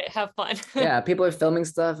yeah. for it, have fun. Yeah, people are filming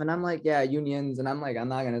stuff, and I'm like, yeah, unions, and I'm like, I'm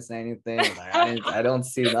not gonna say anything. Like, I don't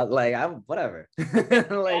see that. Like, I'm whatever.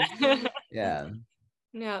 Like, yeah,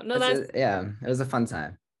 Yeah, no, that's yeah, it was a fun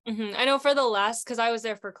time. I know for the last, because I was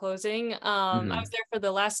there for closing, I was Hmm. there for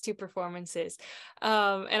the last two performances.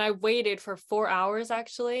 And I waited for 4 hours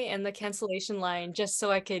actually in the cancellation line just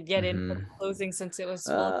so I could get in for the Hmm. closing since it was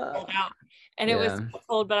fully sold Uh, out. And it was yeah.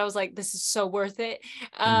 cold, but I was like, this is so worth it.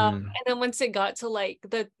 Hmm. And then once it got to like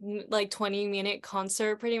the like 20-minute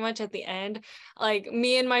concert pretty much at the end, like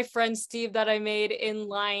me and my friend Steve that I made in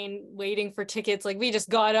line waiting for tickets, like we just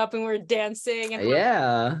got up and we were dancing and having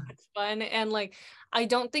Yeah. fun and like I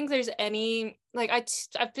don't think there's any like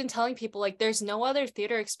I've been telling people like there's no other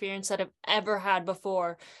theater experience that I've ever had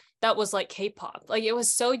before that was like K-pop. Like it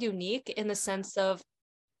was so unique in the sense of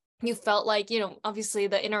you felt like, obviously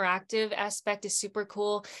the interactive aspect is super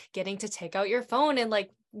cool, getting to take out your phone and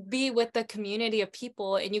like be with the community of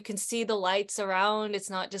people and you can see the lights around. It's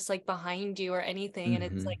not just like behind you or anything. And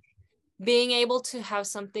it's like Hmm. being able to have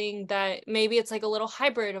something that maybe it's like a little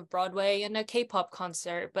hybrid of Broadway and a K-pop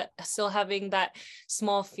concert, but still having that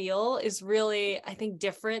small feel is really, I think,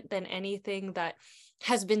 different than anything that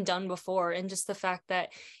has been done before. And just the fact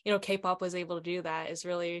that, K-pop was able to do that is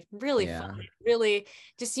really, really fun, Yeah. really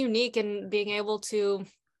just unique and being able to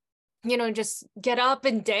just get up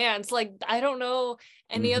and dance. Like, I don't know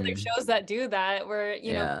any other Hmm. shows that do that where,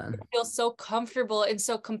 Yeah. people feel so comfortable and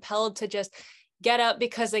so compelled to just get up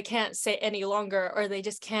because they can't say any longer or they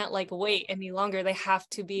just can't like wait any longer. They have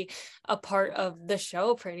to be a part of the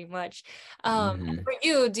show pretty much. Hmm. For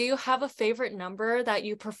you, do you have a favorite number that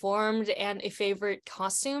you performed and a favorite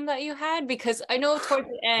costume that you had? Because I know towards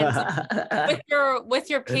the end, like, with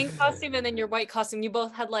your pink costume and then your white costume, you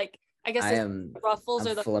both had like I guess I it's am ruffles a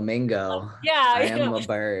or the flamingo. yeah, I yeah. am a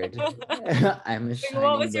bird. I'm a Like, what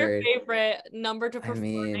shining was your bird. favorite number to I perform in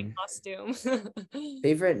mean, costume?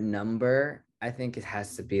 favorite number, I think it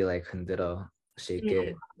has to be like Hundiro, Shake Mm,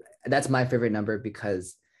 It. That's my favorite number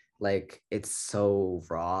because like it's so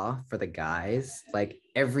raw for the guys. Like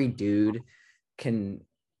every dude can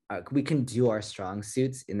we can do our strong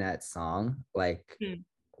suits in that song. Like mm,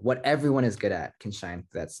 what everyone is good at can shine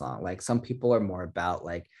through that song. Like some people are more about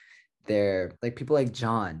like they're like people like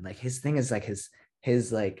John, like his thing is like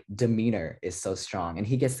his like demeanor is so strong and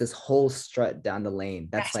he gets this whole strut down the lane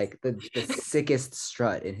that's yes. like the sickest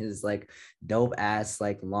strut in his like dope ass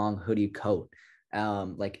like long hoodie coat.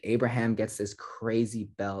 Like Abraham gets this crazy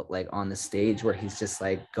belt like on the stage where he's just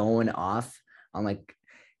like going off on like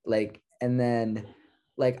and then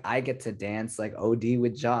like I get to dance like OD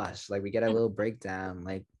with Josh, like we get a little breakdown,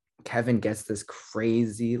 like Kevin gets this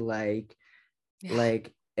crazy Yeah.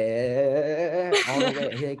 like all the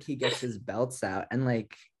way like he gets his belts out and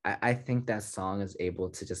like I think that song is able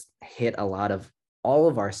to just hit a lot of all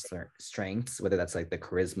of our strengths, whether that's like the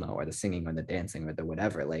charisma or the singing or the dancing or the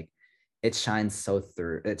whatever. Like it shines so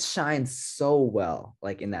well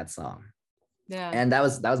like in that song. Yeah. And that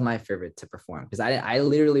was my favorite to perform because I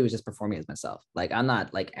literally was just performing as myself. Like I'm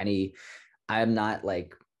not like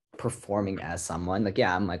performing as someone. Like,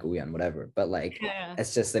 yeah, I'm like Uyan, whatever. But like Yeah.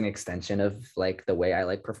 it's just an extension of like the way I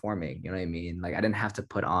like performing. You know what I mean? Like I didn't have to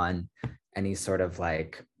put on any sort of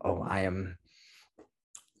like, oh, I am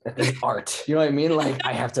this is art. You know what I mean? Like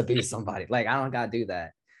I have to be somebody. Like I don't gotta do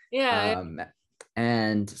that. Yeah.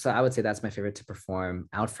 And so I would say that's my favorite to perform.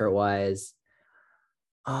 Outfit wise,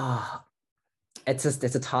 oh, it's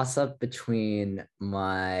a toss up between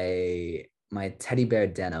my teddy bear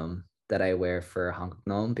denim that I wear for Hong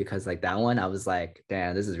Kong because like that one I was like,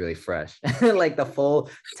 damn, this is really fresh. Like the full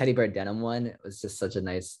teddy bear denim one, it was such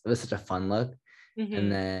a fun look. And Hmm.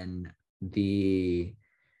 then the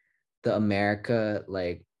America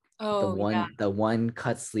like Oh, yeah. the one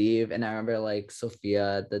cut sleeve, and I remember like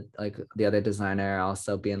Sophia, the other designer,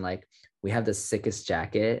 also being like, we have the sickest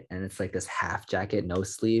jacket, and it's like this half jacket, no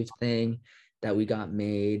sleeve thing that we got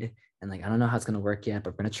made. And like I don't know how it's gonna work yet,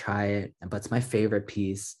 but we're gonna try it. But it's my favorite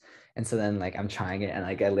piece. And so then like I'm trying it, and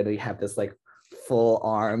like I literally have this like full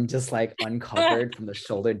arm just like uncovered from the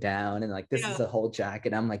shoulder down, and like this Yeah. is a whole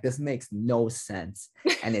jacket. I'm like, this makes no sense,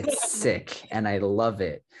 and it's sick, and I love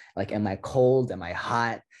it. Like, am I cold? Am I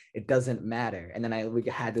hot? It doesn't matter. And then we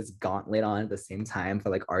had this gauntlet on at the same time for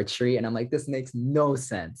like archery, and I'm like, this makes no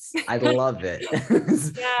sense. I love it.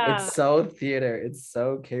 It's Yeah. so theater. It's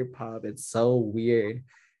so K-pop. It's so weird,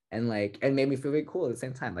 and like it made me feel really cool at the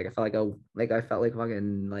same time. Like I felt like I felt like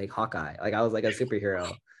fucking like Hawkeye. Like I was like a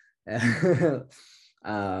superhero. So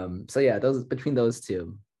yeah, those between those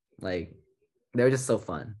two, like they were just so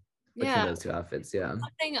fun between Yeah. those two outfits. Yeah. One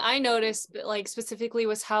thing I noticed, like specifically,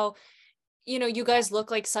 was how you guys look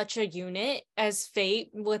like such a unit as Fate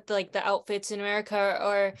with like the outfits in America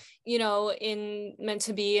or, in Meant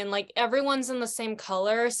to Be. And like everyone's in the same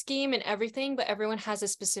color scheme and everything, but everyone has a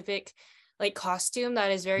specific like costume that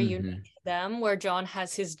is very unique Hmm. to them, where John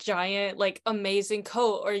has his giant, like amazing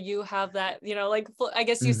coat, or you have that, like I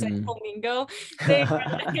guess you said Hmm. flamingo thing,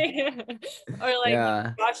 or like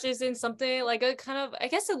Yeah. Josh is in something like a kind of, I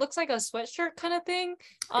guess it looks like a sweatshirt kind of thing.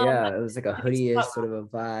 Yeah, it was like a hoodie-ish sort of a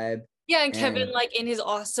vibe. Yeah, and Kevin And like in his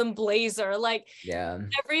awesome blazer, like yeah,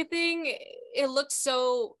 everything, it looks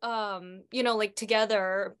so like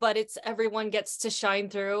together, but it's everyone gets to shine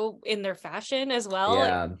through in their fashion as well. It's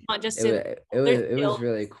yeah, not just it in was it their was it was skills.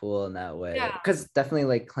 really cool in that way. Yeah. Because definitely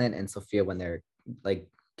like Clint and Sophia when they're like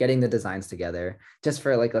getting the designs together, just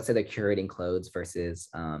for like let's say they're curating clothes versus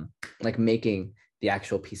like making the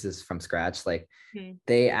actual pieces from scratch. Like Hmm.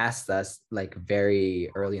 they asked us like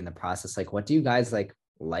very early in the process, like, what do you guys like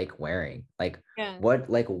wearing? Yeah. What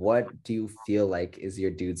do you feel like is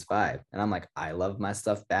your dude's vibe? And I'm like, I love my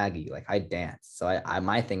stuff baggy. Like I dance. So I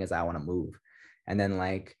my thing is I want to move. And then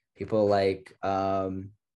like people like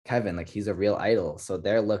Kevin, like he's a real idol. So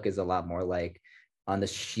their look is a lot more like on the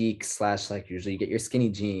chic slash like usually you get your skinny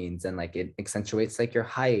jeans and like it accentuates like your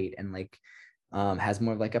height and like has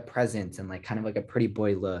more of like a presence and like kind of like a pretty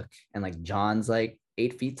boy look. And like John's like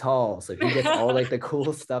 8 feet tall. So he gets all like the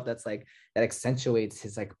cool stuff that's like that accentuates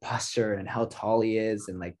his like posture and how tall he is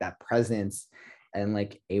and like that presence. And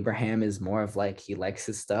like Abraham is more of like he likes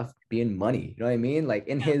his stuff being money. You know what I mean? Like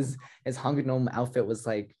in his Hunger Gnome outfit was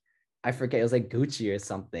like I forget, it was like Gucci or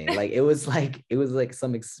something. Like it was like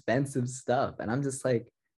some expensive stuff. And I'm just like,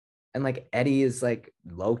 and like Eddie is like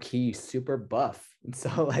low key super buff. And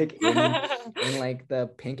so like in like the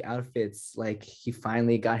pink outfits, like he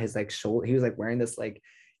finally got his like shoulder. He was like wearing this like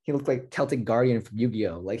he looked like Celtic Guardian from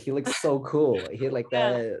Yu-Gi-Oh! Like he looked so cool. He had like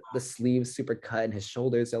Yeah. the sleeves super cut and his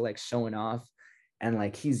shoulders are like showing off. And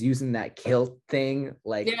like he's using that kilt thing Yeah.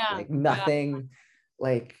 like Yeah. nothing,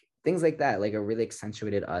 like things like that. Like it really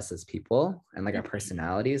accentuated us as people and like our Mhm.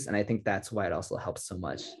 personalities. And I think that's why it also helps so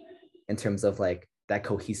much in terms of like that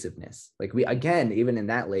cohesiveness. Like we again, even in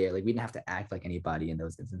that layer, like we didn't have to act like anybody in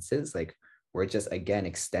those instances. Like we're just again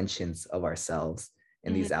extensions of ourselves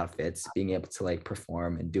in these Mhm. outfits, being able to like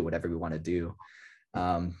perform and do whatever we want to do.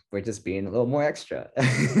 We're just being a little more extra.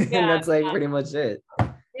 And Yeah. that's like pretty much it.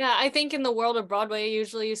 Yeah, I think in the world of Broadway,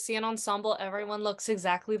 usually you see an ensemble, everyone looks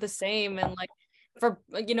exactly the same. And like for,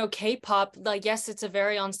 K-pop, like, yes, it's a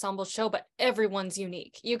very ensemble show, but everyone's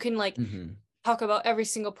unique. You can like Mm-hmm. talk about every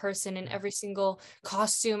single person in every single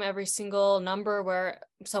costume, every single number where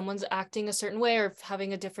someone's acting a certain way or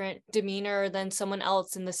having a different demeanor than someone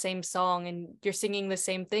else in the same song and you're singing the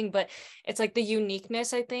same thing. But it's like the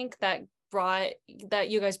uniqueness, I think, that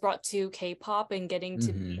you guys brought to K-pop and getting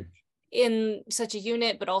to Mm-hmm. be in such a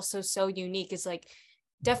unit, but also so unique is like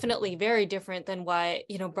definitely very different than what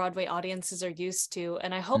Broadway audiences are used to.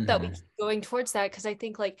 And I hope that we Mm-hmm. keep going towards that, because I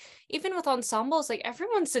think like even with ensembles, like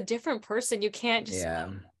everyone's a different person. You can't just Yeah.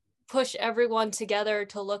 push everyone together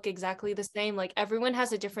to look exactly the same. Like everyone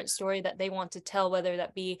has a different story that they want to tell, whether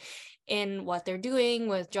that be in what they're doing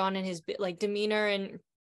with John and his like demeanor, and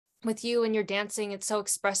with you and your dancing, it's so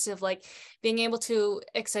expressive. Like being able to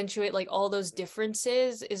accentuate like all those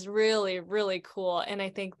differences is really, really cool. And I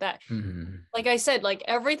think that, Mm-hmm. like I said, like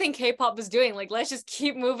everything K-pop is doing, like let's just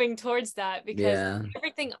keep moving towards that, because Yeah.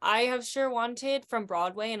 everything I have sure wanted from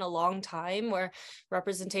Broadway in a long time, where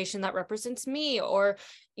representation that represents me, or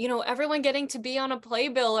everyone getting to be on a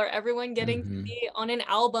playbill, or everyone getting to Mm-hmm. be on an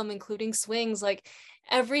album, including swings, like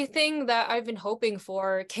everything that I've been hoping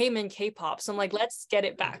for came in K-pop. So I'm like, let's get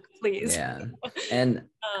it back, please. Yeah. And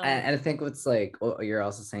um and I think what's like what you're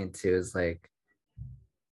also saying too is like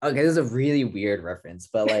okay, this is a really weird reference,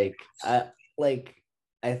 but like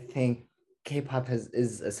I think K-pop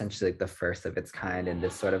is essentially like the first of its kind in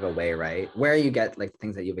this sort of a way, right? Where you get like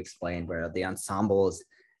things that you've explained, where the ensemble is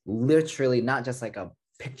literally not just like a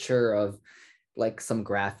picture of like some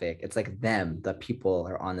graphic. It's like them, the people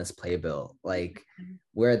are on this playbill, like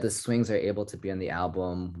where the swings are able to be on the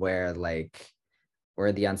album, where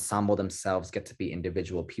the ensemble themselves get to be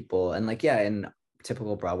individual people. And like, yeah, in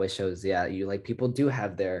typical Broadway shows, yeah, you like people do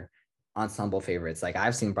have their ensemble favorites. Like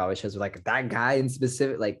I've seen Broadway shows where like that guy in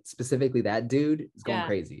specific, like specifically that dude is going yeah,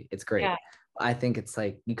 crazy. It's great. yeah. I think it's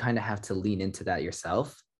like you kind of have to lean into that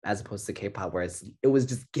yourself as opposed to K-pop where it was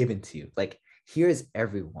just given to you. Like here's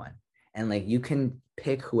everyone. And like you can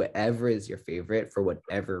pick whoever is your favorite for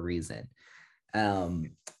whatever reason.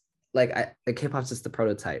 Um, the K-pop's just the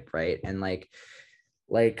prototype, right? And like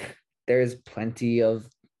there's plenty of,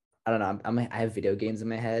 I don't know, I have video games in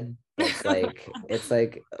my head that's like, it's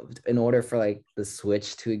like in order for like the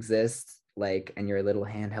Switch to exist, like, and your little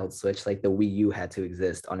handheld Switch, like the Wii U had to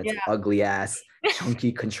exist on its Yeah. ugly ass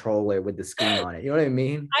chunky controller with the screen on it. You know what I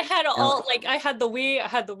mean? I had And all like I had the Wii, I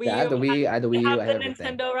had the Wii yeah, I U, had the Wii, I had the I Wii have U, I the had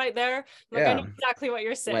everything. Nintendo right there. Like I know Yeah. exactly what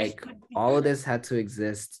you're saying. Like all of this had to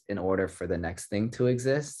exist in order for the next thing to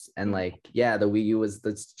exist. And like, yeah, the Wii U was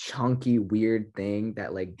this chunky, weird thing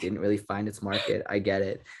that like didn't really find its market. I get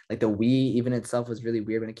it. Like the Wii even itself was really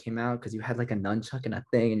weird when it came out because you had like a nunchuck and a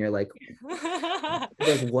thing, and you're like,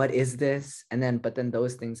 what is this? And then, but then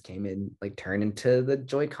those things came in, like turned into the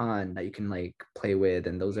Joy-Con that you can like play with,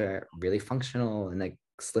 and those are really functional and like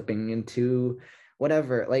slipping into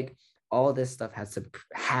whatever. Like all this stuff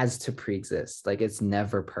has to pre-exist. Like it's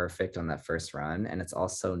never perfect on that first run, and it's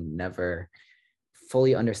also never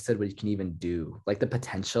fully understood what you can even do. Like the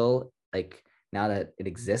potential, like now that it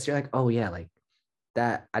exists, you're like, oh yeah, like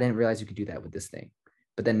that, I didn't realize you could do that with this thing.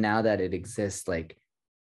 But then now that it exists, like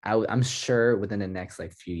I'm sure within the next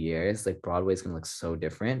like few years, like Broadway is gonna look so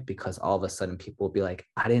different because all of a sudden people will be like,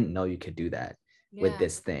 I didn't know you could do that with Yeah.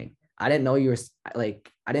 this thing. I didn't know you were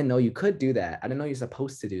like, I didn't know you could do that. I didn't know you're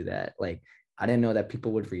supposed to do that. Like, I didn't know that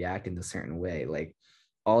people would react in a certain way. Like,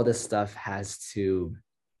 all this stuff has to,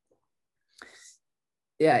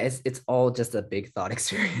 yeah, it's all just a big thought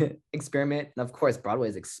experiment. And of course, Broadway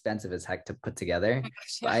is expensive as heck to put together. But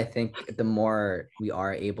Yeah. I think the more we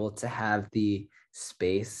are able to have the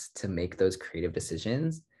space to make those creative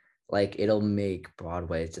decisions, like it'll make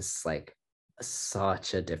Broadway just like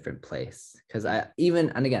such a different place. Because I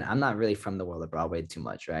even, and again, I'm not really from the world of Broadway too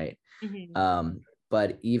much, right? Mhm.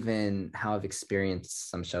 But even how I've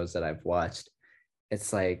experienced some shows that I've watched,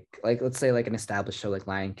 it's like let's say like an established show like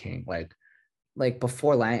Lion King, like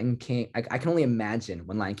before Lion King, I can only imagine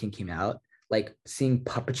when Lion King came out, like seeing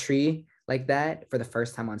puppetry like that for the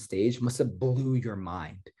first time on stage must have blew your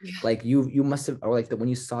mind. Yeah. Like you must have, or like when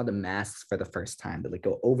you saw the masks for the first time that like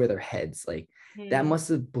go over their heads, like that Mhm. must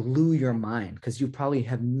have blew your mind because you probably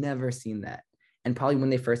have never seen that. And probably when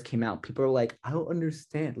they first came out, people were like, I don't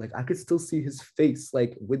understand. Like I could still see his face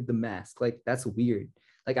like with the mask. Like that's weird.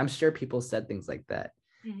 Like I'm sure people said things like that.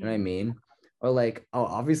 You know what I Mhm. mean? Or like, oh,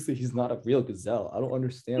 obviously he's not a real gazelle. I don't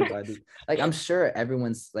understand why this. Like, I'm sure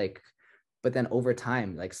everyone's like, but then over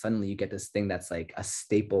time, like suddenly you get this thing that's like a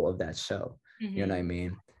staple of that show. You know what I Mhm.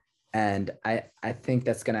 mean? And I think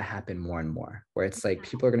that's gonna happen more and more, where it's like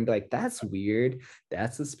people are gonna be like, that's weird,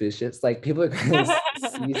 that's suspicious. Like people are gonna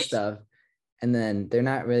see stuff, and then they're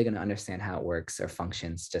not really gonna understand how it works or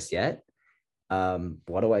functions just yet.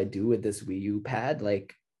 What do I do with this Wii U pad?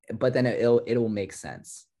 Like, but then it'll make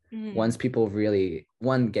sense Mhm. once people really,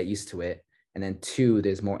 one, get used to it, and then two,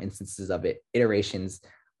 there's more instances of it, iterations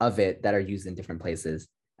of it that are used in different places.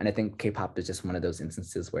 And I think K-pop is just one of those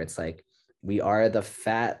instances where it's like we are the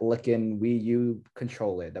fat looking Wii U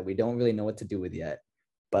controller that we don't really know what to do with yet,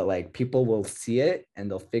 but like people will see it and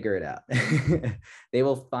they'll figure it out. They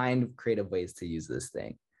will find creative ways to use this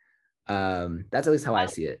thing. That's at least how I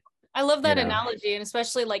see it, I love you that know. analogy, and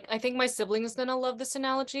especially like I think my siblings gonna love this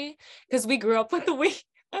analogy because we grew up with the Wii.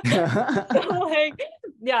 Like,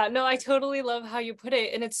 yeah, no, I totally love how you put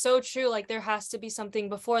it, and it's so true. Like, there has to be something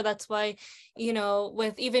before. That's why,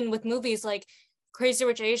 with even with movies like Crazy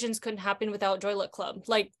Rich Asians couldn't happen without Joy Luck Club.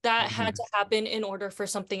 Like that had to Mhm. happen in order for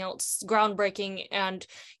something else groundbreaking and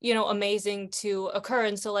amazing to occur.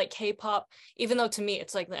 And so like K-pop, even though to me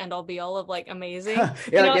it's like the end all be all of like amazing,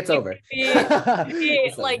 You're like, it's it over. could be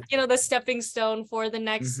It's like over. the stepping stone for the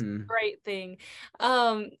next Hmm. great thing.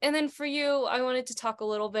 And then for you, I wanted to talk a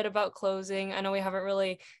little bit about closing. I know we haven't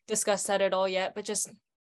really discussed that at all yet, but just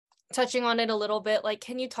touching on it a little bit, like,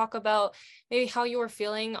 can you talk about maybe how you were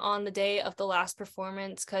feeling on the day of the last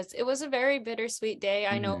performance? Because it was a very bittersweet day.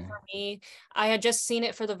 I know for Hmm. me, I had just seen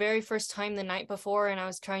it for the very first time the night before, and I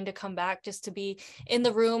was trying to come back just to be in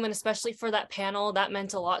the room, and especially for that panel, that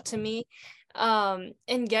meant a lot to me. And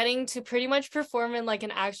getting to pretty much perform in like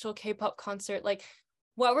an actual K-pop concert, like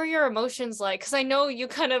what were your emotions like? Because I know you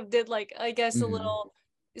kind of did like, I guess, a Hmm. little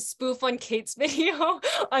spoof on Kate's video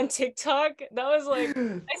on TikTok. That was like,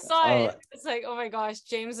 I saw it. Oh, It's like, oh my gosh,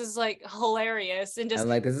 James is like hilarious and just I'm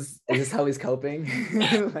like, is this how he's coping?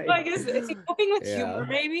 like, Like, is he coping with humor yeah.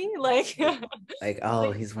 maybe? Like, Like, oh,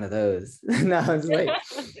 like he's one of those. No, I'm just like,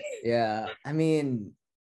 yeah. I mean,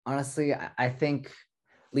 honestly, I think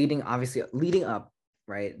obviously leading up,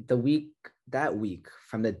 right? That week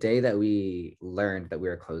from the day that we learned that we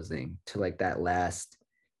were closing to like that last,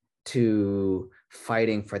 to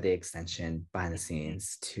fighting for the extension behind the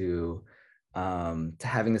scenes, to to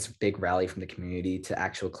having this big rally from the community to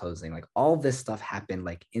actual closing. Like all this stuff happened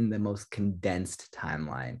like in the most condensed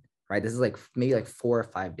timeline, right? This is like maybe like 4 or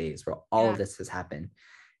 5 days where all Yeah. of this has happened.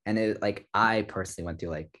 And it like I personally went through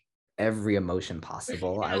like every emotion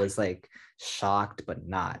possible. I Yeah. was like shocked but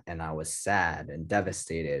not, and I was sad and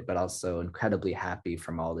devastated but also incredibly happy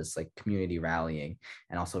from all this like community rallying,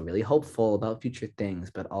 and also really hopeful about future things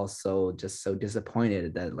but also just so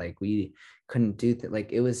disappointed that like we couldn't do that.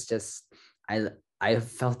 Like it was just I I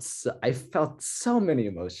felt so many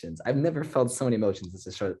emotions. I've never felt so many emotions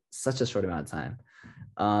in such a short amount of time.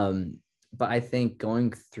 But I think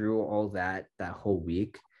going through all that whole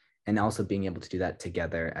week and also being able to do that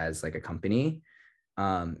together as like a company,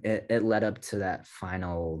 it led up to that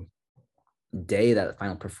final day, that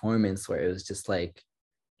final performance where it was just like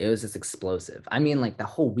it was just explosive. I mean, like the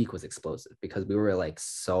whole week was explosive because we were like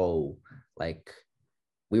so like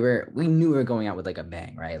we knew we were going out with like a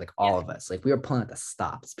bang, right? Like Yeah. all of us, like we were pulling at the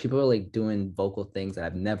stops. People were like doing vocal things that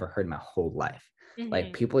I've never heard in my whole life. Like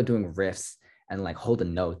Hmm. people are doing riffs and like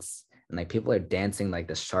holding notes, and like people are dancing like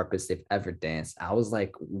the sharpest they've ever danced. I was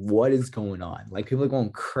like, what is going on? Like people are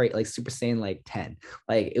going crazy, like Super Saiyan like 10.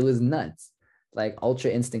 Like it was nuts. Like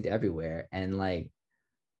Ultra Instinct everywhere. And like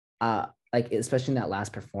especially in that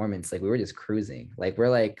last performance, like we were just cruising. Like we're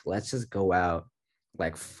like, let's just go out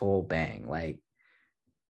like full bang. Like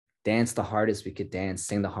dance the hardest we could dance,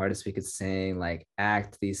 sing the hardest we could sing, like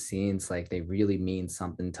act these scenes like they really mean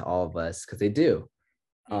something to all of us because they do.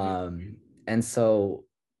 Hmm. And so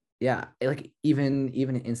yeah, like even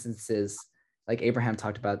in instances like Abraham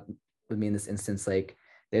talked about with me in this instance, like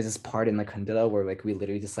there's this part in the Kundala where like we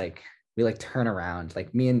literally just like we like turn around,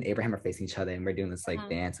 like me and Abraham are facing each other and we're doing this like Uh-huh.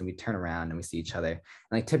 dance and we turn around and we see each other. And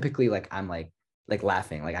like typically like I'm like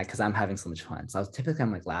laughing, like I because I'm having so much fun. So I was typically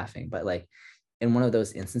I'm like laughing, but like in one of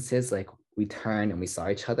those instances, like we turned and we saw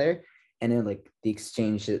each other, and then like the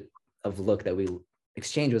exchange of look that we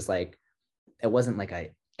exchanged was like it wasn't like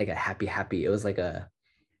a happy. It was like a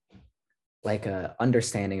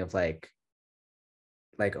understanding of like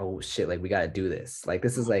oh shit, like we got to do this. Like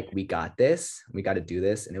this is like we got this. We got to do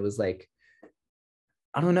this, and it was like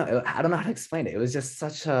I don't know. I don't know how to explain it. It was just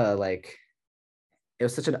such a like it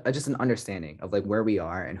was such a just an understanding of like where we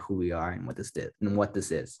are and who we are and what this did and what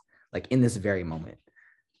this is like in this very moment.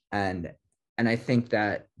 and and I think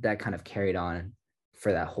that that kind of carried on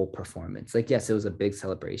for that whole performance. Like yes, it was a big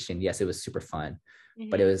celebration, yes it was super fun,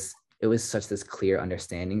 but Hmm. it was such this clear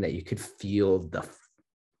understanding that you could feel the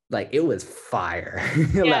like it was fire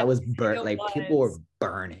Yeah, that was burnt, it like people were was.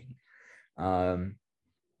 burning. um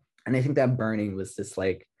and I think that burning was just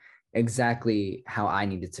like exactly how I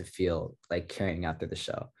needed to feel like carrying out through the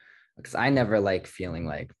show, because I never like feeling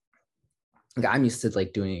like I'm used to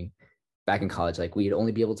like doing back in college, like we'd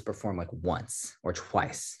only be able to perform like once or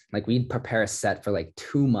twice. Like we'd prepare a set for like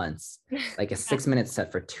 2 months, like a Yeah. 6 minute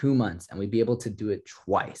set for 2 months, and we'd be able to do it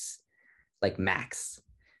twice, like max.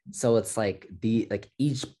 So it's like the like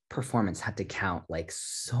each performance had to count like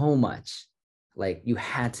so much. Like you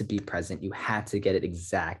had to be present, you had to get it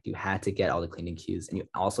exact, you had to get all the cleaning cues, and you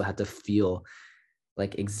also had to feel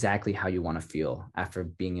like exactly how you want to feel after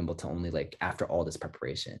being able to only like after all this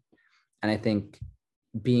preparation. And I think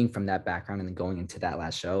being from that background and then going into that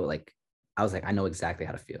last show, like I was like, I know exactly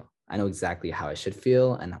how to feel. I know exactly how I should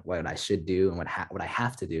feel and what I should do and what I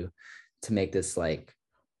have to do to make this like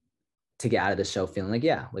to get out of the show feeling like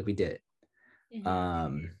yeah, like we did it. Hmm.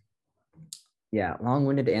 Um, yeah,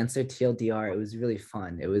 long-winded answer, TLDR. It was really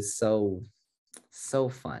fun. It was so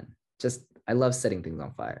fun. Just I love setting things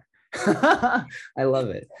on fire. I love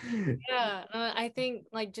it. Yeah, I think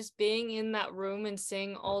like just being in that room and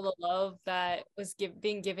seeing all the love that was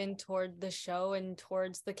being given toward the show and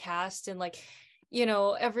towards the cast, and like,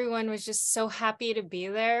 everyone was just so happy to be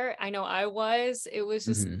there. I know I was. It was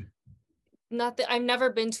just Mhm. not that I've never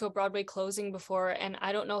been to a Broadway closing before, and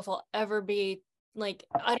I don't know if I'll ever be like,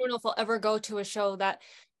 I don't know if I'll ever go to a show that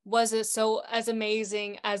was it so as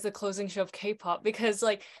amazing as the closing show of K-pop, because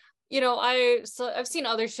like, I've seen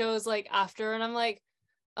other shows like after, and I'm like,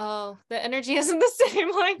 oh, the energy isn't the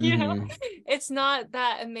same. Like, Mhm. it's not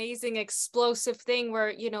that amazing, explosive thing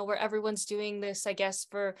where, where everyone's doing this, I guess,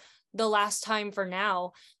 for the last time for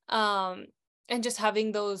now. And just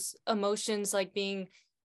having those emotions like being,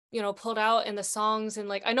 pulled out in the songs. And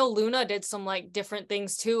like, I know Luna did some like different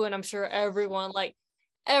things too. And I'm sure everyone, like,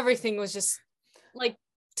 everything was just like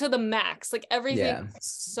to the max. Like, everything Yeah.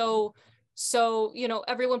 so,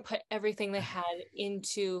 everyone put everything they had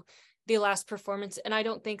into the last performance. And I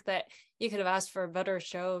don't think that you could have asked for a better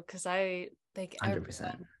show, because I think 100%.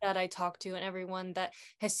 everyone that I talk to and everyone that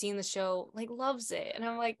has seen the show like loves it. And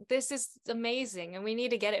I'm like, this is amazing and we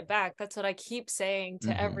need to get it back. That's what I keep saying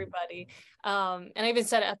to everybody. And I even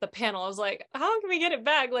said it at the panel. I was like, how can we get it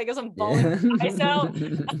back? Like, as I'm bawling Yeah. my eyes out.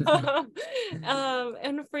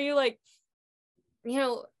 And for you, like, you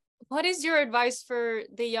know, what is your advice for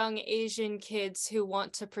the young Asian kids who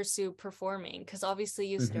want to pursue performing? Because obviously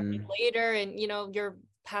you started later and, you know, your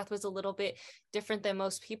path was a little bit different than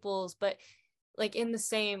most people's, but like in the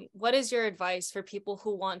same, what is your advice for people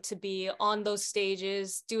who want to be on those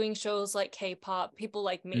stages doing shows like K-pop, people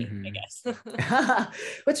like me, I guess?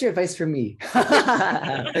 What's your advice for me?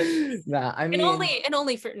 Nah, I mean, and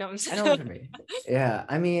only for no, I'm and only for me. Yeah,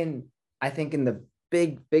 I mean, I think in the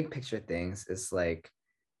big picture things is like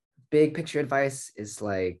big picture advice is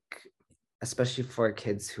like, especially for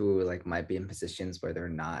kids who like might be in positions where they're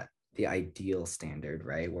not the ideal standard,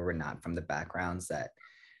 right? Where we're not from the backgrounds that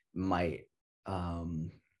might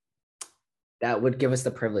that would give us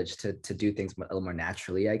the privilege to do things a little more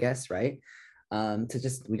naturally, I guess, right? To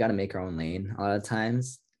just, we got to make our own lane a lot of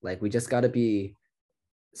times. Like we just got to be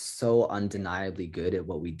so undeniably good at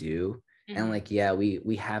what we do. And like, yeah,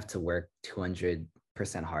 we have to work 200%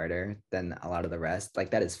 harder than a lot of the rest.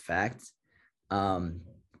 Like that is fact.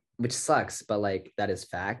 Which sucks, but like that is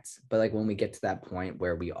fact. But like when we get to that point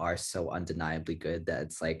where we are so undeniably good that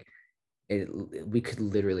it's like we could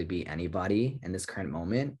literally be anybody in this current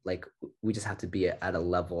moment. Like we just have to be at a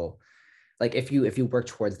level. Like if you work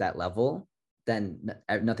towards that level, then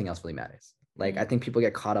nothing else really matters. Like I think people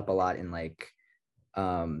get caught up a lot in like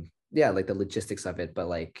yeah, like the logistics of it, but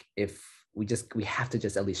like if we have to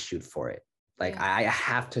just at least shoot for it. Like Yeah. I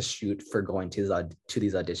have to shoot for going to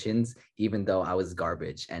these auditions, even though I was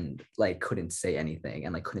garbage and like couldn't say anything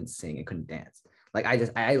and like couldn't sing and couldn't dance. Like I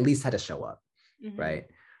at least had to show up, right?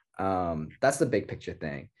 That's the big picture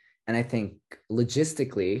thing. And I think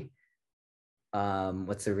logistically,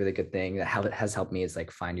 what's a really good thing that how it has helped me is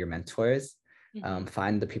like find your mentors,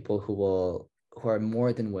 find the people who are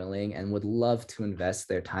more than willing and would love to invest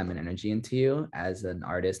their time and energy into you as an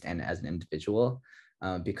artist and as an individual,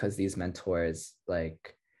 because these mentors,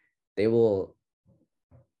 like they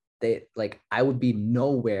like, I would be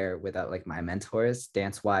nowhere without like my mentors,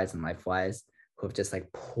 dance wise and life wise, who have just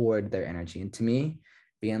like poured their energy into me,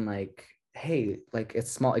 being like, hey, like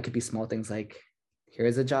it's small, it could be small things like,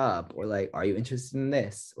 here's a job, or like, are you interested in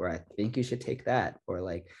this, or I think you should take that, or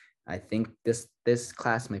like, I think this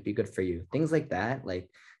class might be good for you, things like that. Like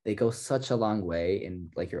they go such a long way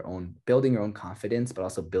in like your own building your own confidence, but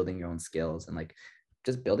also building your own skills and like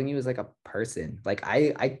just building you as like a person. Like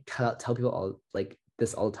I tell people all like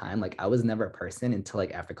this all the time, like I was never a person until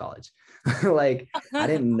like after college. Like I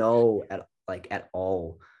didn't know at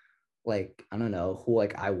all, like I don't know who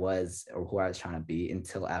like I was or who I was trying to be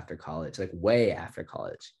until after college, like way after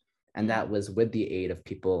college. And that was with the aid of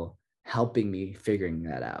people helping me figuring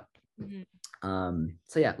that out.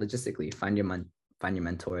 So yeah, logistically find your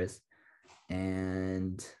mentors,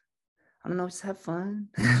 and I don't know, just have fun.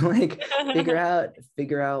 Like figure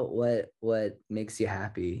out what makes you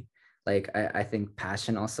happy. Like I think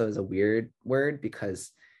passion also is a weird word,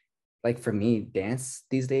 because like for me, dance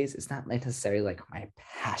these days, it's not necessarily like my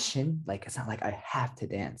passion. Like it's not like I have to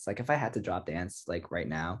dance. Like if I had to drop dance like right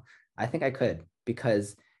now, I think I could,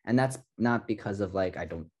 because, and that's not because of like I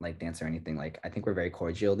don't like dance or anything. Like I think we're very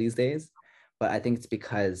cordial these days, but I think it's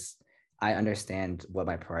because I understand what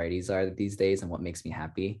my priorities are these days and what makes me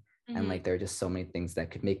happy. And like there are just so many things that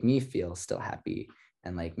could make me feel still happy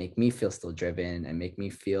and like make me feel still driven and make me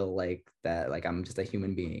feel like that, like I'm just a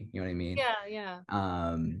human being, you know what I mean?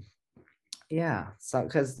 Yeah. Yeah, so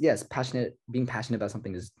because yes, being passionate about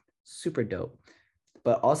something is super dope,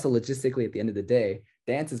 but also logistically at the end of the day,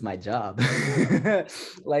 dance is my job.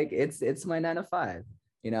 Like it's my 9 to 5,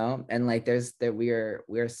 you know. And like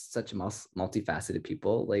we're such multifaceted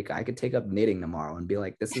people. Like I could take up knitting tomorrow and be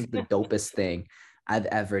like, this is the dopest thing I've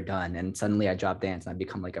ever done, and suddenly I drop dance and I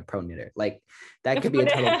become like a pro knitter. Like that could be a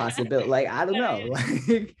total possibility. Like I don't know.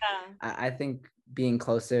 Like I think being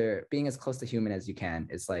as close to human as you can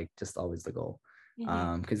is like just always the goal.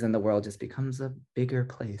 Because then the world just becomes a bigger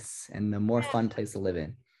place and a more fun place to live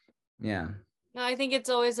in. Yeah. No, I think it's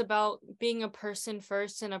always about being a person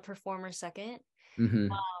first and a performer second.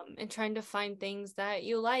 And trying to find things that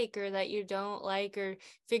you like or that you don't like, or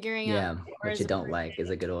figuring out Yeah, what you don't like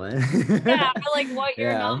is a good one. yeah, but like what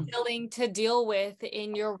you're Yeah. not willing to deal with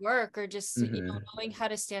in your work, or just knowing how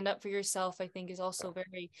to stand up for yourself, I think is also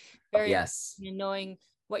very, very Yes. important, and knowing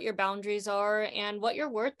what your boundaries are and what your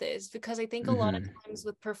worth is. Because I think a lot of times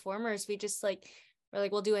with performers, we just like or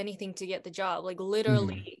like we'll do anything to get the job, like Mhm.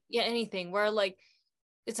 literally, yeah, anything. Where like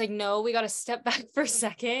it's like, no, we got to step back for a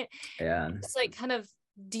second, Yeah. just like kind of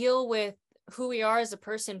deal with who we are as a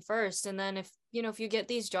person first. And then if, if you get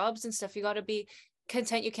these jobs and stuff, you got to be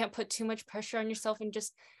content. You can't put too much pressure on yourself and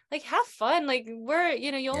just like have fun. Like you only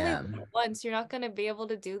Yeah. live once. You're not going to be able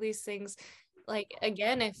to do these things like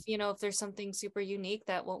again if there's something super unique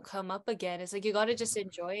that won't come up again. It's like you got to just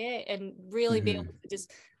enjoy it and really be able Mhm. to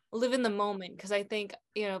just live in the moment. Because I think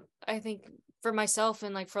for myself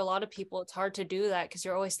and like for a lot of people it's hard to do that because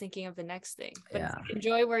you're always thinking of the next thing, but Yeah.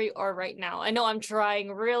 enjoy where you are right now. I know I'm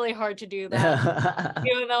trying really hard to do that,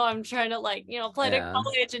 even though I'm trying to like apply to Yeah.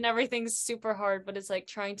 college and everything's super hard, but it's like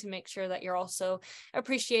trying to make sure that you're also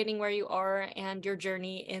appreciating where you are and your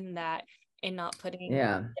journey in that, and not putting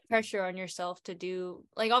Yeah. pressure on yourself to do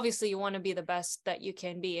like, obviously you want to be the best that you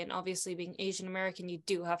can be, and obviously being Asian American you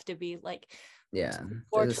do have to be like Yeah.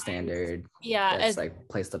 four There's a times, standard yeah, that's as like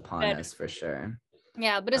placed upon better. us for sure.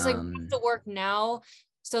 Yeah, but it's like we have Um, to work now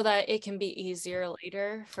so that it can be easier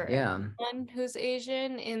later for yeah, everyone who's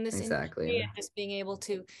Asian in this exactly. industry, and just being able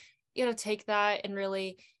to, take that and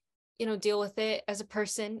really, deal with it as a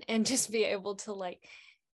person and just be able to like,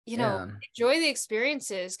 Yeah. enjoy the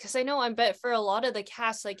experiences. Cause I know I bet for a lot of the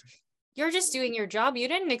cast, like you're just doing your job. You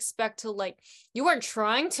didn't expect to like, you weren't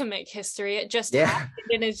trying to make history. It just Yeah.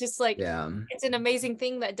 happened. And it's just like, Yeah. it's an amazing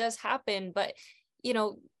thing that does happen. But, you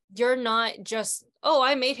know, you're not just, oh,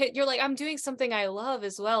 I made it. You're like, I'm doing something I love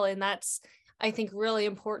as well. And that's, I think, really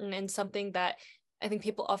important, and something that I think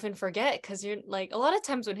people often forget, because you're like, a lot of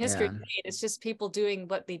times when history is Yeah. made, it's just people doing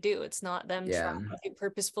what they do. It's not them trying Yeah. to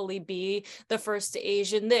purposefully be the first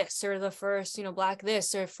Asian this, or the first, black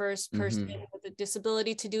this, or first person Hmm. with a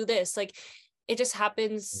disability to do this. Like it just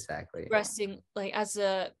happens Exactly. progressing, like as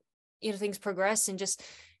things progress, and just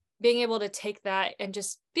being able to take that and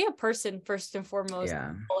just be a person first and foremost.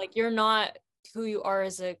 Yeah. Like you're not who you are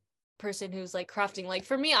as a person who's like crafting. Like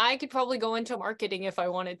for me, I could probably go into marketing if I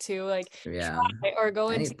wanted to, like Yeah. try or go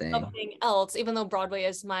into Anything. something else, even though Broadway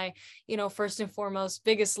is my, first and foremost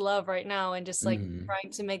biggest love right now, and just like Hmm.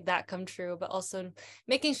 trying to make that come true, but also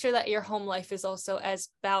making sure that your home life is also as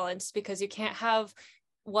balanced, because you can't have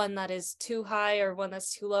one that is too high or one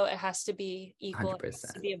that's too low. It has to be equal. It has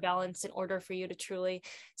 100%. to be a balance in order for you to truly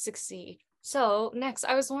succeed. So next,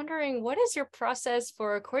 I was wondering, what is your process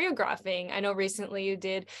for choreographing? I know recently you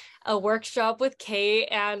did a workshop with Kate,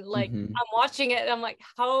 and like Hmm. I'm watching it, and I'm like,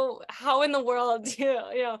 how in the world do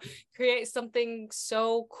you, create something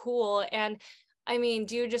so cool? And I mean,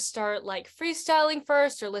 do you just start like freestyling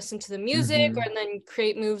first, or listen to the music, or Hmm. and then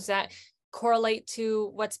create moves that correlate to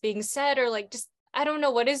what's being said, or like just I don't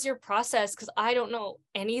know, what is your process? Because I don't know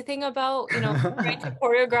anything about, trying to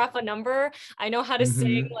choreograph a number. I know how to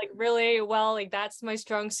sing Hmm. like really well, like that's my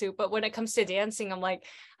strong suit. But when it comes to dancing, I'm like,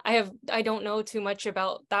 I don't know too much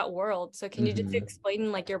about that world. So can you just Hmm.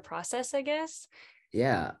 explain like your process, I guess?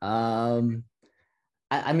 Yeah. I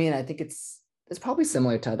mean, I think it's probably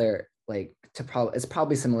similar to other like to probably it's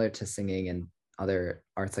probably similar to singing and other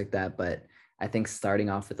arts like that, but I think starting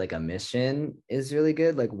off with like a mission is really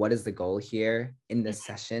good. Like, what is the goal here in this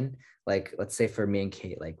session? Like, let's say for me and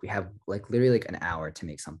Kate, like we have like literally like an hour to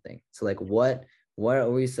make something. So like what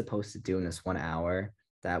are we supposed to do in this 1 hour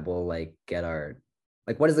that will like get our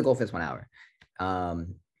like what is the goal for this 1 hour?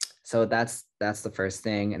 Um, so that's the first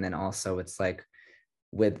thing. And then also it's like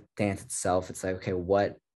with dance itself, it's like, okay,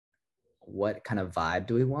 what kind of vibe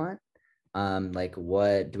do we want? Like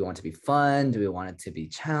what do we want to be fun? Do we want it to be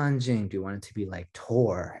challenging? Do we want it to be like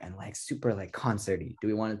tour and like super like concerty? Do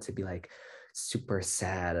we want it to be like super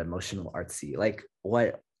sad, emotional, artsy? Like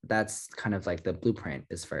what that's kind of like the blueprint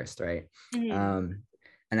is first, right? Mhm. Um,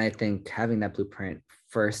 and I think having that blueprint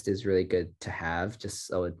first is really good to have just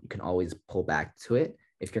so you can always pull back to it.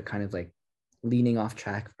 If you're kind of like leaning off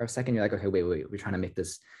track for a second, you're like, okay, wait, we're trying to make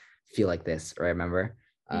this feel like this, right? Remember?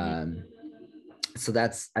 Mhm. So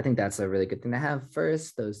I think that's a really good thing to have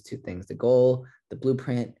first, those two things, the goal, the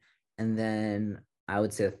blueprint. And then I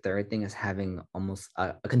would say the third thing is having almost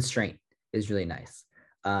a constraint is really nice.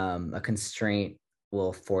 A constraint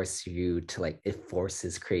will force you to like, it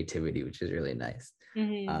forces creativity, which is really nice.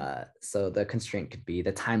 Mhm. So the constraint could be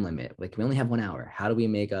the time limit. Like we only have 1 hour. How do we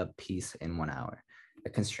make a piece in 1 hour? A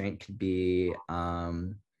constraint could be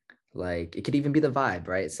like it could even be the vibe,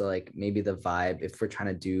 right? So like maybe the vibe, if we're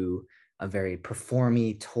trying to do a very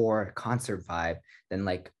performy tour concert vibe, then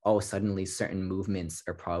like, oh, suddenly certain movements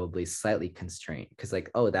are probably slightly constrained because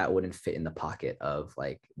like, oh, that wouldn't fit in the pocket of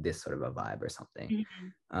like this sort of a vibe or something.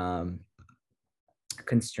 Mhm. Um,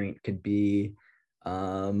 constraint could be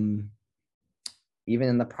even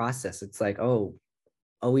in the process. It's like, oh,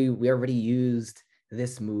 we already used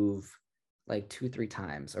this move like 2 3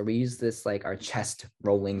 times, or we use this like our chest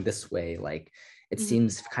rolling this way, like it Mhm.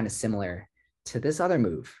 seems kind of similar to this other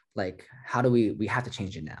move. Like how do we have to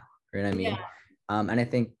change it now? You know what I Yeah. mean? And I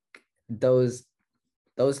think those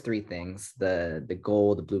those three things, the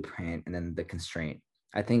goal, the blueprint, and then the constraint,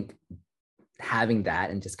 I think having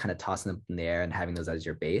that and just kind of tossing them in the air and having those as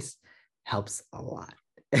your base helps a lot.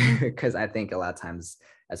 Because I think a lot of times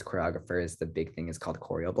as choreographers, the big thing is called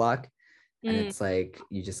choreo block. And Mm, it's like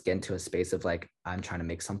you just get into a space of like, I'm trying to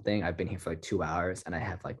make something. I've been here for like 2 hours and I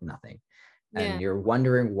have like nothing. yeah. And you're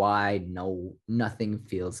wondering why nothing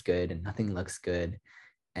feels good and nothing looks good.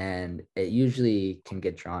 And it usually can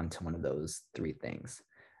get drawn to one of those three things.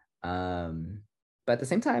 But at the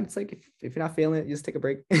same time, it's like if you're not feeling it, you just take a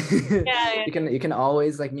break. Yeah. You can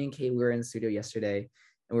always, like me and Kate, we were in the studio yesterday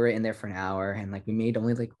and we were in there for an hour and like we made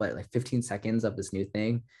only like what, like 15 seconds of this new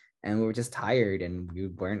thing. And we were just tired and we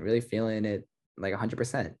weren't really feeling it like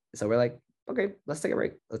 100%. So we're like, okay, let's take a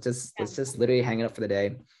break. Let's just literally hang it up for the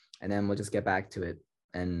day, and then we'll just get back to it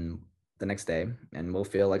and the next day, and we'll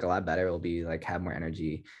feel like a lot better. We'll be like have more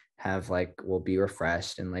energy, have like we'll be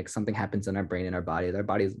refreshed, and like something happens in our brain and our body.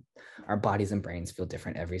 Our bodies and brains feel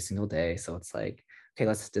different every single day. So it's like, okay,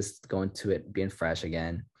 let's just go into it being fresh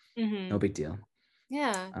again. No Hmm. big deal.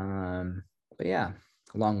 Yeah. But yeah,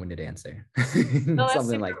 long-winded answer. No, that's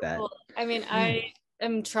Something super like that. cool. I mean, I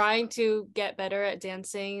am trying to get better at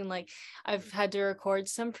dancing. Like, I've had to record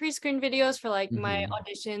some pre-screen videos for like my Hmm.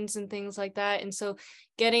 auditions and things like that. And so,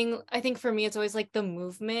 I think for me, it's always like the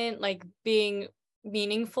movement, like being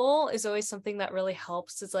meaningful is always something that really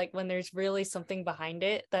helps. It's like when there's really something behind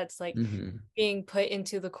it that's like Hmm. being put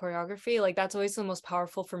into the choreography, like that's always the most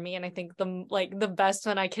powerful for me. And I think the best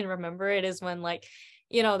when I can remember it is when like,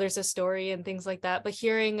 there's a story and things like that. But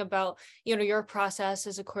hearing about, your process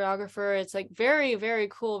as a choreographer, it's like very, very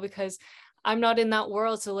cool because I'm not in that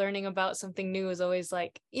world. So learning about something new is always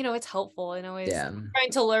like, it's helpful, and always Yeah.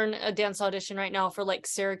 trying to learn a dance audition right now for like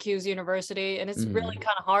Syracuse University. And it's really Hmm.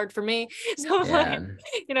 kind of hard for me. So like, Yeah.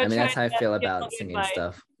 I mean, trying that's how I to feel get all about the singing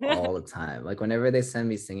stuff advice. all the time. Like whenever they send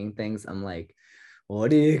me singing things, I'm like,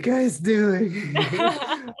 what are you guys doing?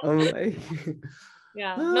 I'm like,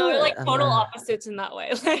 Yeah, no, we're like I'm total opposites in that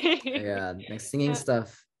way. yeah, like singing Yeah.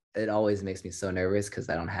 stuff, it always makes me so nervous because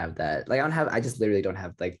I don't have that. Like I just literally don't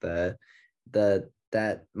have like the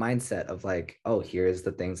that mindset of like, oh, here's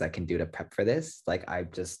the things I can do to prep for this. Like I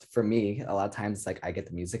just, for me, a lot of times like I get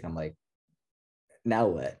the music, I'm like, now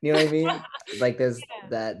what? You know what I mean? Like there's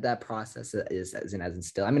Yeah. that process is isn't as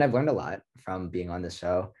instilled. I mean, I've learned a lot from being on this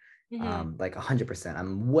show. Mhm. Like 100%.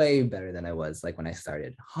 I'm way better than I was like when I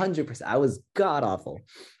started. 100%. I was god awful,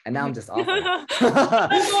 and now I'm just awful.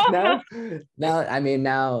 now, I mean,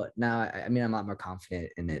 I'm a lot more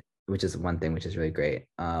confident in it, which is one thing, which is really great.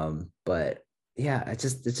 But yeah, it's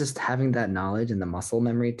just having that knowledge and the muscle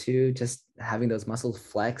memory too. Just having those muscles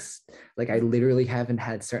flex. Like I literally haven't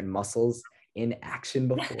had certain muscles in action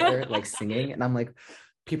before, like singing. And I'm like,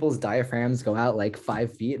 people's diaphragms go out like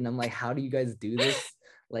 5 feet. And I'm like, how do you guys do this?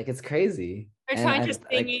 Like, it's crazy. We're And trying I to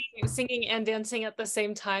like, singing and dancing at the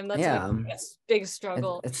same time. That's always yeah, a big it,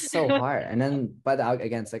 struggle. it's so hard. And then, but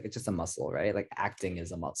again, it's like, it's just a muscle, right? Like acting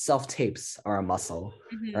is a muscle. Self tapes are a muscle,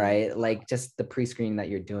 Mhm. right? Like just the pre-screen that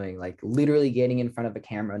you're doing, like literally getting in front of a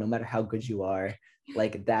camera, no matter how good you are,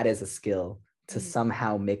 like that is a skill to Mhm.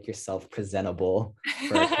 somehow make yourself presentable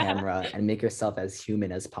for a camera and make yourself as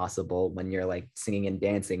human as possible when you're like singing and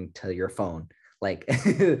dancing to your phone. Like,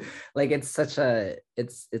 like it's such a,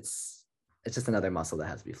 it's just another muscle that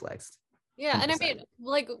has to be flexed. Yeah, and I 100%. mean,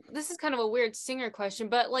 like, this is kind of a weird singer question,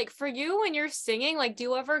 but like for you when you're singing, like, do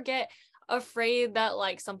you ever get afraid that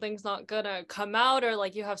like something's not gonna come out, or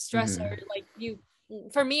like you have stress, or Hmm. like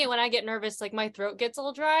for me, when I get nervous, like my throat gets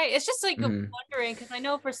all dry. It's just like Hmm. wondering because I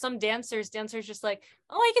know for some dancers just like,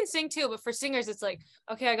 oh, I can sing too, but for singers, it's like,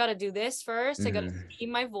 okay, I gotta do this first. I gotta Hmm.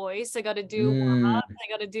 steam my voice. I gotta do warm Mm, up. I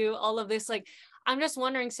gotta do all of this. Like, I'm just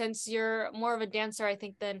wondering, since you're more of a dancer, I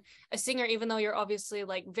think, than a singer, even though you're obviously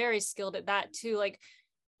like very skilled at that too. Like,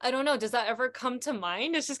 I don't know, does that ever come to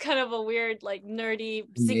mind? It's just kind of a weird, like nerdy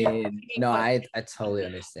I mean, singing no, question. I totally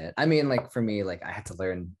understand. I mean, like for me, like I had to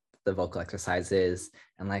learn the vocal exercises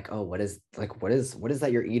and like, oh, what is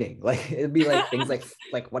that you're eating? Like it'd be like things like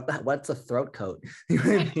what's a throat coat? You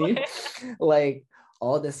know what I mean? Like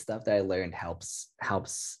all this stuff that I learned helps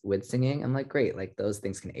with singing. I'm like, great, like those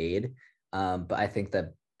things can aid. But I think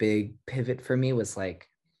the big pivot for me was like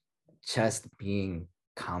just being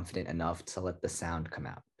confident enough to let the sound come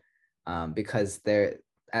out. Because there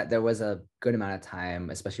was a good amount of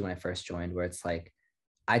time, especially when I first joined, where it's like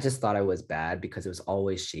I just thought I was bad because it was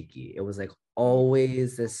always shaky. It was like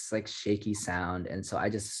always this like shaky sound. And so I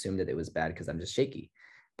just assumed that it was bad because I'm just shaky.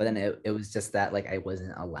 But then it was just that like I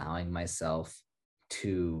wasn't allowing myself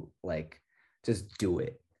to like just do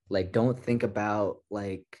it. Like don't think about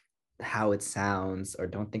like how it sounds or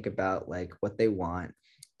don't think about like what they want.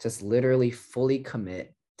 Just literally fully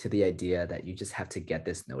commit to the idea that you just have to get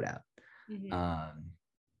this note out. Mm-hmm. Um,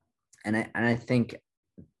 and I think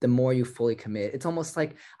the more you fully commit, it's almost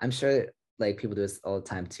like I'm sure like people do this all the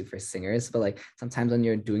time too for singers, but like sometimes when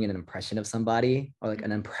you're doing an impression of somebody or like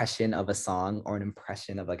an impression of a song or an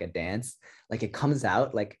impression of like a dance, like it comes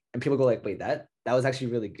out like and people go like, wait, that was actually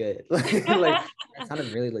really good. Like that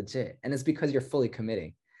sounded really legit. And it's because you're fully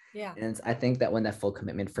committing. Yeah. And I think that when that full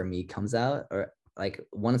commitment for me comes out, or like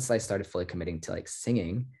once I started fully committing to like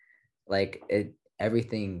singing, like it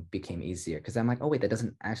everything became easier because I'm like, oh wait, that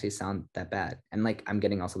doesn't actually sound that bad. And like I'm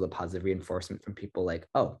getting also the positive reinforcement from people like,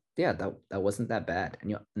 oh yeah, that wasn't that bad.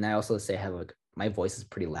 And I also say I have like my voice is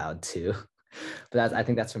pretty loud too. But I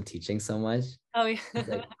think that's from teaching so much. Oh yeah. It's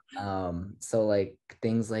like so like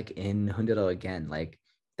things like in Hundero again, like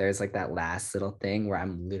there's like that last little thing where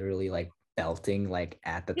I'm literally like belting like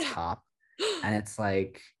at the top and it's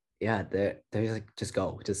like yeah there's like just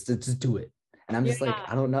do it and I'm just like Yeah.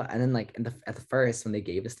 I don't know and then like at the first when they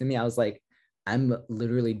gave this to me I was like I'm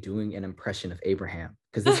literally doing an impression of Abraham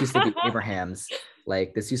because this used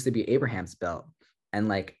to be Abraham's belt and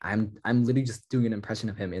like I'm literally just doing an impression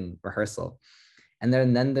of him in rehearsal and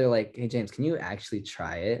then they're like hey James can you actually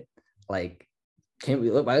try it like can't we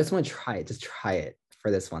look I just want to try it just try it for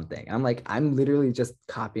this one thing and I'm like I'm literally just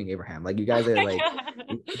copying Abraham like you guys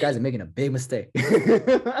are making a big mistake.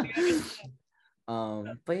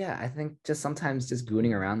 But yeah, I think just sometimes just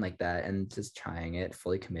gooning around like that and just trying it,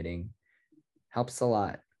 fully committing helps a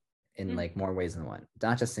lot in like more ways than one.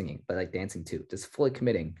 Not just singing, but like dancing too. Just fully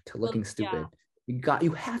committing to looking Yeah. stupid.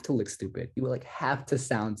 You have to look stupid. You like have to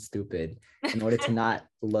sound stupid in order to not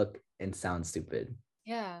look and sound stupid.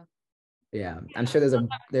 Yeah. Yeah, I'm Yeah. sure That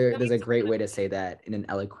there's a makes great way to say that in an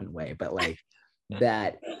eloquent way, but like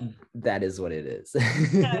that that is what it is.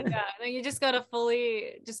 yeah, no, you just gotta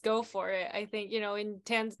fully just go for it. I think, in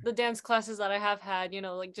the dance classes that I have had,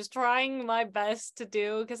 like just trying my best to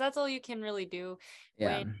do, because that's all you can really do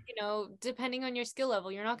Yeah. when, depending on your skill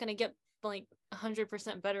level, you're not gonna get like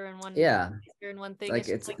 100% better in Yeah. one It's thing. like It's just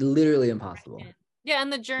it's like literally impossible. yeah,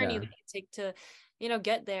 and the journey Yeah. that you take to,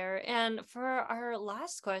 get there. And for our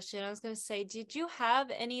last question, I was gonna say, did you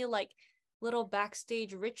have any like little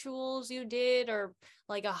backstage rituals you did, or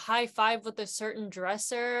like a high five with a certain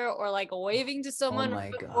dresser, or like waving to Oh someone my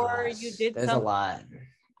before you gosh. did something?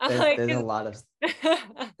 Like, There's a lot of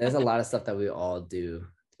there's a lot of stuff that we all do.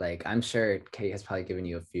 Like I'm sure Kate has probably given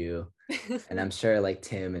you a few, and I'm sure like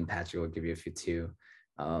Tim and Patrick will give you a few too.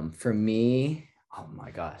 For me, oh my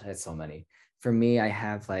gosh, I had so many. For me, I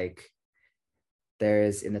have like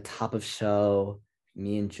there's in the top of show,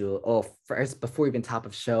 me and Jewel. Oh, first before even top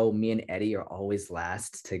of show, me and Eddie are always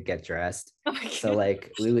last to get dressed. oh my So God.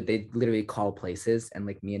 like they literally call places and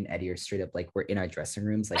like me and Eddie are straight up like we're in our dressing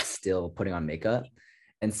rooms, like still putting on makeup.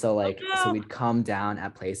 And so like so No. we'd come down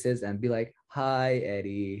at places and be like, hi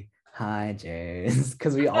Eddie, hi James,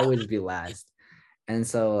 because we always be last. And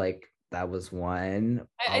so like that was one.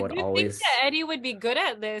 I I would do think always that Eddie would be good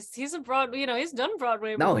at this. He's a he's done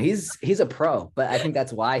Broadway no, before. he's a pro, but I think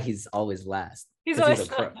that's why he's always last He's because he's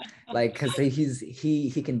a always pro. Like because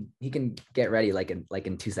he can get ready like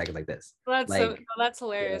in 2 seconds like this. Like that's yeah.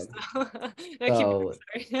 hilarious. No, keep So going,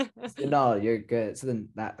 sorry. no, you're good. So then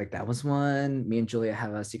that was one. Me and Julia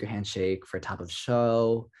have a secret handshake for top of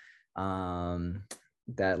show. Um,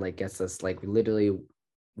 that like gets us like literally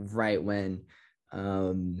right when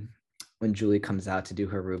Julie comes out to do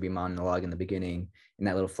her Ruby monologue in the beginning, in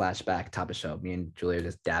that little flashback, top of show, me and Julie are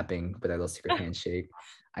just dapping with that little secret handshake.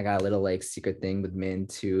 I got a little like secret thing with Min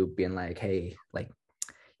too, being like, hey, like,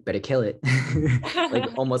 you better kill it.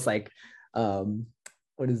 Like almost like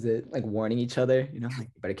what is it? Like warning each other, like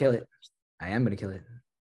you better kill it. I am gonna kill it.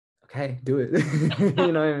 Okay, do it.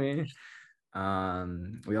 You know what I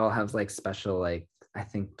mean? We all have like special like I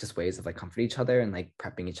think just ways of like comfort each other and like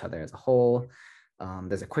prepping each other as a whole.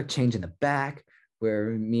 There's a quick change in the back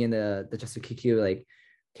where me and the Just Kiki like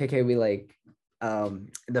KK we like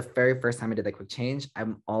the very first time I did that quick change,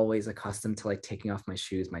 I'm always accustomed to like taking off my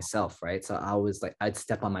shoes myself, right? So I was like I'd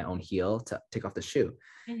step on my own heel to take off the shoe.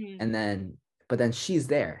 Mhm. And then but then she's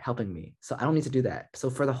there helping me. So I don't need to do that. So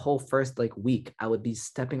for the whole first like week, I would be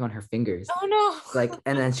stepping on her fingers Oh no. like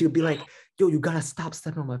and then she would be like yo you gotta stop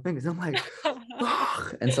stepping on my fingers. I'm like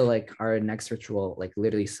ugh. And so like our next ritual like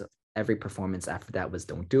literally so every performance after that was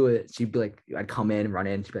don't do it. She'd be like I'd come in run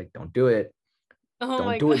in she'd be like don't do it Oh Don't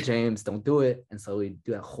my do it, God. James, don't do it. And so we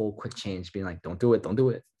do a whole quick change, being like, don't do it, don't do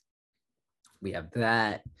it. We have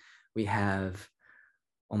that. We have,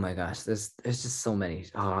 oh my gosh, there's just so many.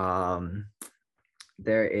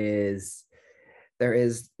 There is,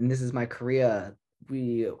 and this is my Korea.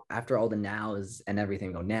 We, after all the nows and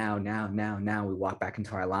everything, go now. We walk back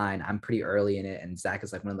into our line. I'm pretty early in it, and Zach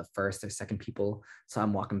is like one of the first or second people. So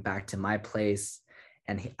I'm walking back to my place,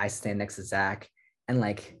 and I stand next to Zach, and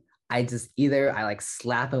like I just either I like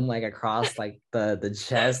slap him like across like the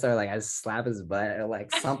chest, or like I slap his butt, or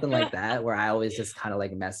like something like that, where I always just kind of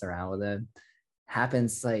like mess around with him.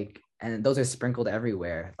 Happens like, and those are sprinkled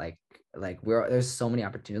everywhere. Like we're there's so many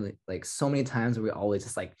opportunities, like so many times where we always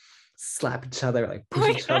just like slap each other, like Oh push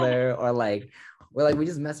my each God. other, or like we're like we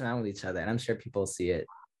just mess around with each other. And I'm sure people see it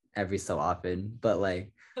every so often. But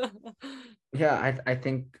like, yeah, I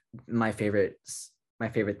think my favorite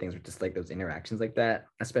things were just like those interactions like that,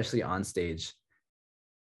 especially on stage.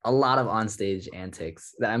 A lot of on stage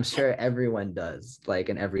antics that I'm sure everyone does, like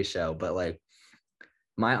in every show. But like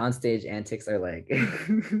my onstage antics are like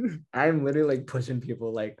I'm literally like pushing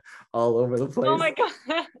people like all over the Oh my place,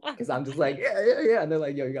 God. because I'm just like, yeah. And they're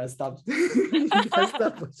like, yo, you gotta stop. You gotta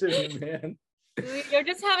stop pushing me, man. We're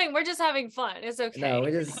just having fun. It's No,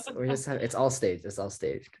 okay. it's all staged. It's all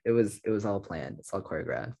staged. It was all planned. It's all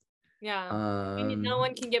choreographed. Yeah. No Um,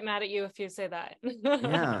 one can get mad at you if you say that.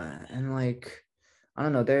 yeah, and like I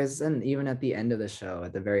don't know, there's and even at the end of the show,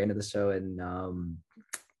 at the very end of the show,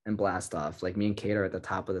 and blast off, like me and Kate are at the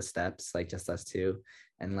top of the steps, like just us two,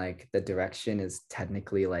 and like the direction is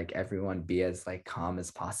technically like everyone be as like calm as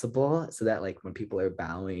possible, so that like when people are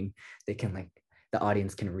bowing, they can like the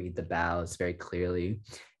audience can read the bows very clearly.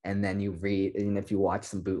 And then you read, and if you watch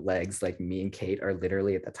some bootlegs, like me and Kate are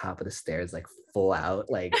literally at the top of the stairs, like full out,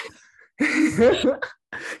 like because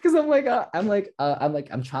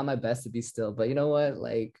I'm trying my best to be still, but you know what,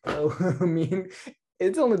 like I mean,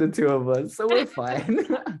 it's only the two of us, so we're fine.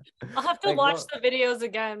 I'll have to Like, watch well, the videos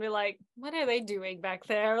again and be like, what are they doing back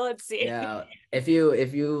there? Let's see. yeah, if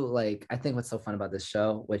you like, I think what's so fun about this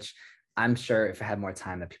show, which I'm sure if I had more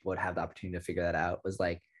time that people would have the opportunity to figure that out, was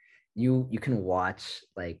like you can watch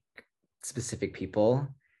like specific people,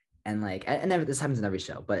 and like this happens in every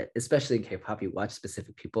show, but especially in K-pop, you watch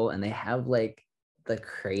specific people and they have like the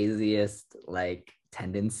craziest like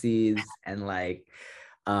tendencies, and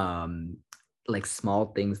um like small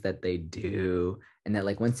things that they do, and that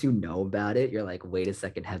like once you know about it, you're like, wait a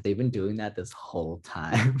second, have they been doing that this whole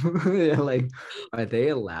time? You're like, are they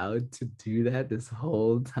allowed to do that this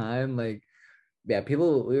whole time? Like, yeah,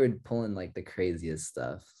 people, we were pulling like the craziest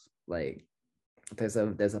stuff. Like there's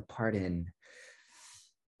a part in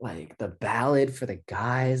like the ballad for the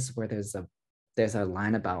guys where there's a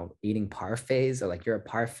line about eating parfaits, or like you're a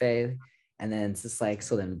parfait. And then it's just like,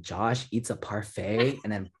 so then Josh eats a parfait,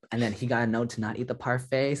 and then he got a note to not eat the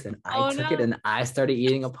parfait. So then I Oh took it no. and I started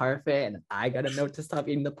eating a parfait, and I got a note to stop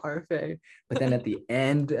eating the parfait. But then at the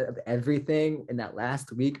end of everything in that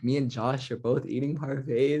last week, me and Josh are both eating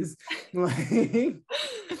parfaits. Like,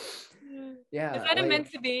 Is yeah, that a meant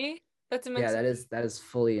like, to be? That's a meant yeah, to be. that is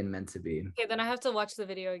fully and meant to be. Okay, then I have to watch the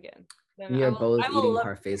video again. Then We are both I will eating look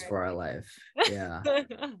parfaits for our life. Yeah. for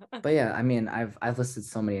it. But yeah, I mean, I've listed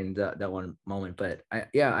so many in that one moment, but I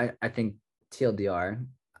think TLDR,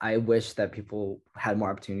 I wish that people had more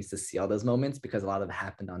opportunities to see all those moments, because a lot of it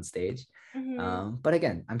happened on stage. Mhm. But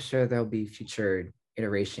again, I'm sure there'll be future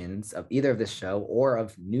iterations of either of this show or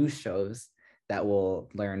of new shows that will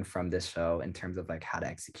learn from this show in terms of like how to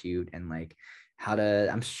execute, and like how to,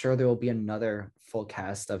 I'm sure there will be another full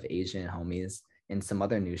cast of Asian homies in some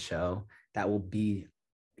other new show that will be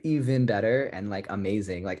even better and like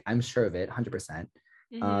amazing. Like I'm sure of it, 100%.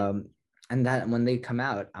 Mhm. Um, and that when they come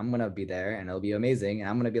out, I'm gonna be there and it'll be amazing. And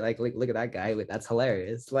I'm gonna be like, look at that guy, like, that's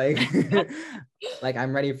hilarious. Like, like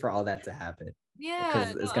I'm ready for all that to happen, Yeah,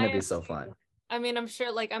 because no, it's I gonna be am so too. fun. I mean, I'm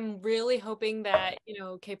sure, like, I'm really hoping that,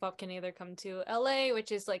 K-pop can either come to LA,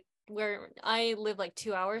 which is like where I live, like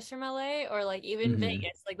 2 hours from LA, or like even Mm-hmm.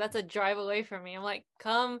 Vegas. Like, that's a drive away from me. I'm like,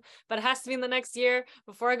 come, but it has to be in the next year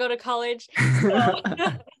before I go to college. So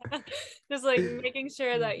just like making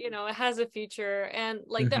sure that, it has a future. And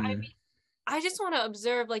like, Mm-hmm. I just want to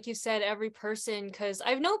observe, like you said, every person, because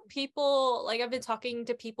I've known people, like I've been talking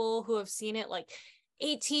to people who have seen it like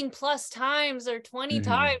 18 plus times or 20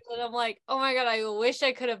 Mm-hmm. times. And I'm like, oh my God, I wish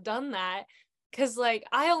I could have done that. Cause like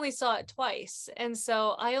I only saw it twice. And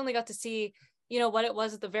so I only got to see, what it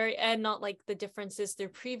was at the very end, not like the differences through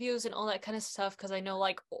previews and all that kind of stuff, because I know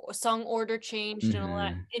like song order changed and all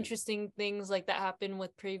that Mm-hmm. interesting things like that happen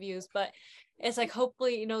with previews. But it's like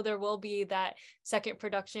hopefully, there will be that second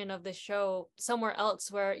production of the show somewhere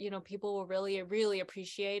else where, people will really, really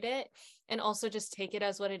appreciate it, and also just take it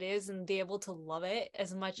as what it is and be able to love it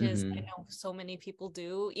as much as I Mm-hmm. know so many people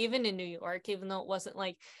do, even in New York, even though it wasn't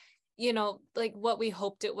like, like what we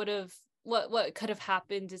hoped it would have, what could have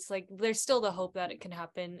happened. It's like there's still the hope that it can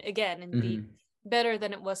happen again and be Mm-hmm. better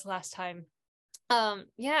than it was last time.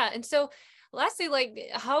 Yeah, and so lastly, like,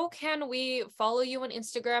 how can we follow you on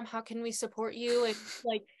Instagram? How can we support you, and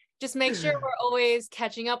like just make sure we're always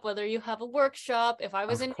catching up, whether you have a workshop. If I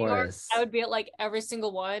was Of in New York, I course. would be at like every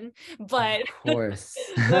single one, Of but course.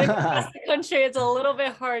 like across the country, it's a little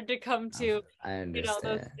bit hard to come to, I those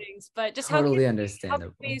understand. things. But just Totally how can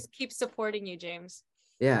understandable. we keep supporting you, James?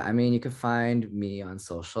 Yeah, I mean, you can find me on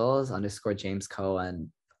socials, underscore James Co.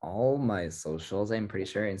 on all my socials. I'm pretty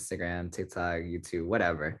sure Instagram, TikTok, YouTube,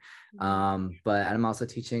 whatever. Mhm. But I'm also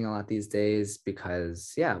teaching a lot these days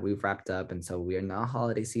because yeah, we've wrapped up, and so we are now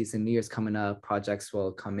holiday season. New Year's coming up. Projects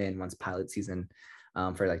will come in once pilot season,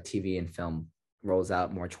 for like TV and film rolls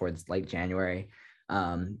out more towards like January.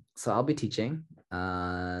 So I'll be teaching.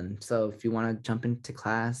 So if you want to jump into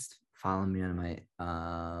class, follow me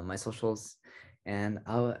on my socials, and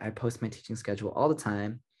I post my teaching schedule all the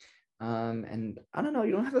time. And I don't know,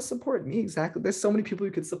 you don't have to support me exactly. There's so many people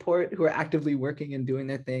you could support who are actively working and doing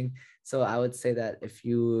their thing. So I would say that if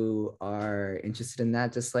you are interested in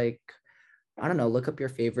that, just like, I don't know, look up your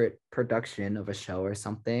favorite production of a show or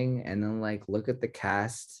something, and then like look at the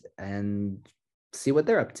cast and see what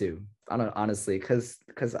they're up to. I don't honestly, because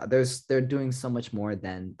they're doing so much more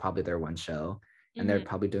than probably their one show, and they're Mhm.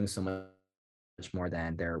 probably doing so much more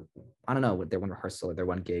than their, I don't know, with their one rehearsal or their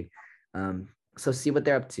one gig. So see what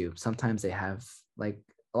they're up to. Sometimes they have like,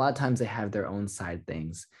 a lot of times they have their own side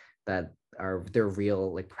things that are their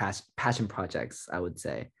real like passion projects, I would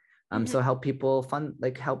say. Mhm. So help people fund,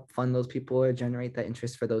 like help fund those people or generate that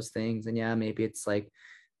interest for those things. And yeah, maybe it's like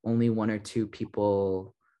only one or two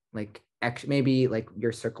people, like maybe like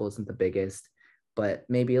your circle isn't the biggest, but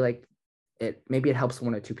maybe like it helps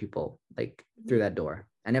one or two people like through Mhm. that door.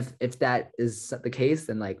 And if that is the case,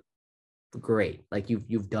 then like great, like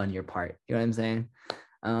you've done your part. You know what I'm saying?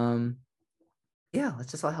 Um, yeah,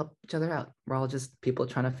 let's just all help each other out. We're all just people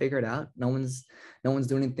trying to figure it out. No one's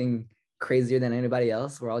doing anything crazier than anybody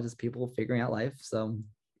else. We're all just people figuring out life. So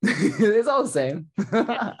it's all the same.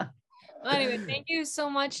 Well, anyway, thank you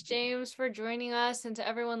so much, James, for joining us, and to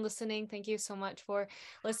everyone listening, thank you so much for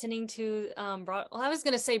listening to well, I was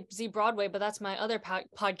gonna say Z Broadway, but that's my other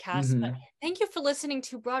podcast. But Hmm. thank you for listening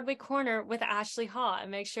to Broadway Corner with Ashley Haw,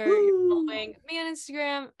 and make sure you're Woo! following me on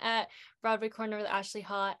Instagram at Broadway Corner with Ashley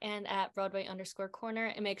Haw and at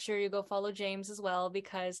Broadway_corner, and make sure you go follow James as well,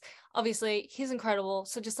 because obviously he's incredible.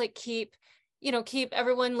 So just like keep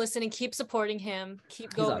everyone listening, keep supporting him,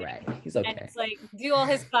 keep He's going, all right. He's and okay. just like do all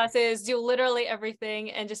his classes, do literally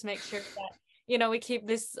everything, and just make sure that we keep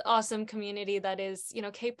this awesome community that is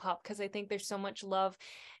K-pop, because I think there's so much love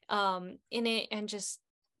in it, and just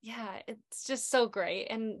yeah, it's just so great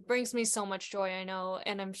and brings me so much joy, I know,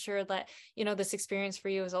 and I'm sure that this experience for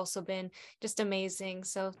you has also been just amazing.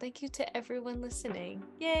 So thank you to everyone listening.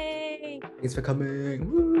 Yay. Thanks for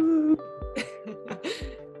coming. Woo!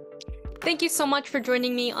 Thank you so much for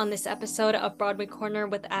joining me on this episode of Broadway Corner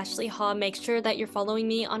with Ashley Haw. Make sure that you're following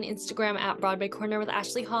me on Instagram at Broadway Corner with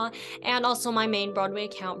Ashley Haw, and also my main Broadway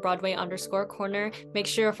account, Broadway_corner. Make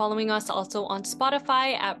sure you're following us also on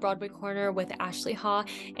Spotify at Broadway Corner with Ashley Haw,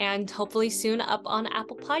 and hopefully soon up on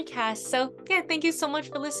Apple Podcasts. So yeah, thank you so much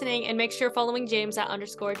for listening, and make sure you're following James at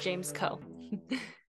 _James Co.